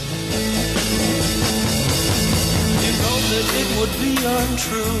 You know that it would be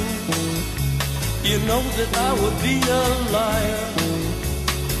untrue. You know that I would be a liar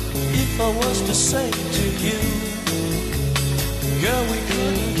if I was to say to you, girl, we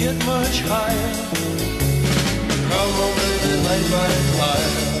couldn't get much higher. Come on, baby, light my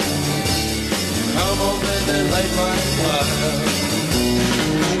fire. Come on, baby, light my fire.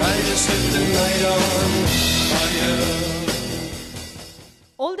 I just set the night on fire.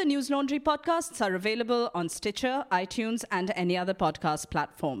 All the News Laundry podcasts are available on Stitcher, iTunes, and any other podcast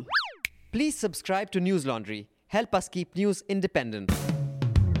platform. Please subscribe to News Laundry. Help us keep news independent.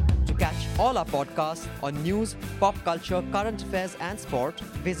 To catch all our podcasts on news, pop culture, current affairs, and sport,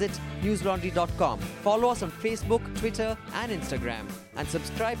 visit newslaundry.com. Follow us on Facebook, Twitter, and Instagram, and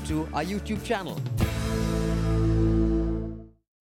subscribe to our YouTube channel.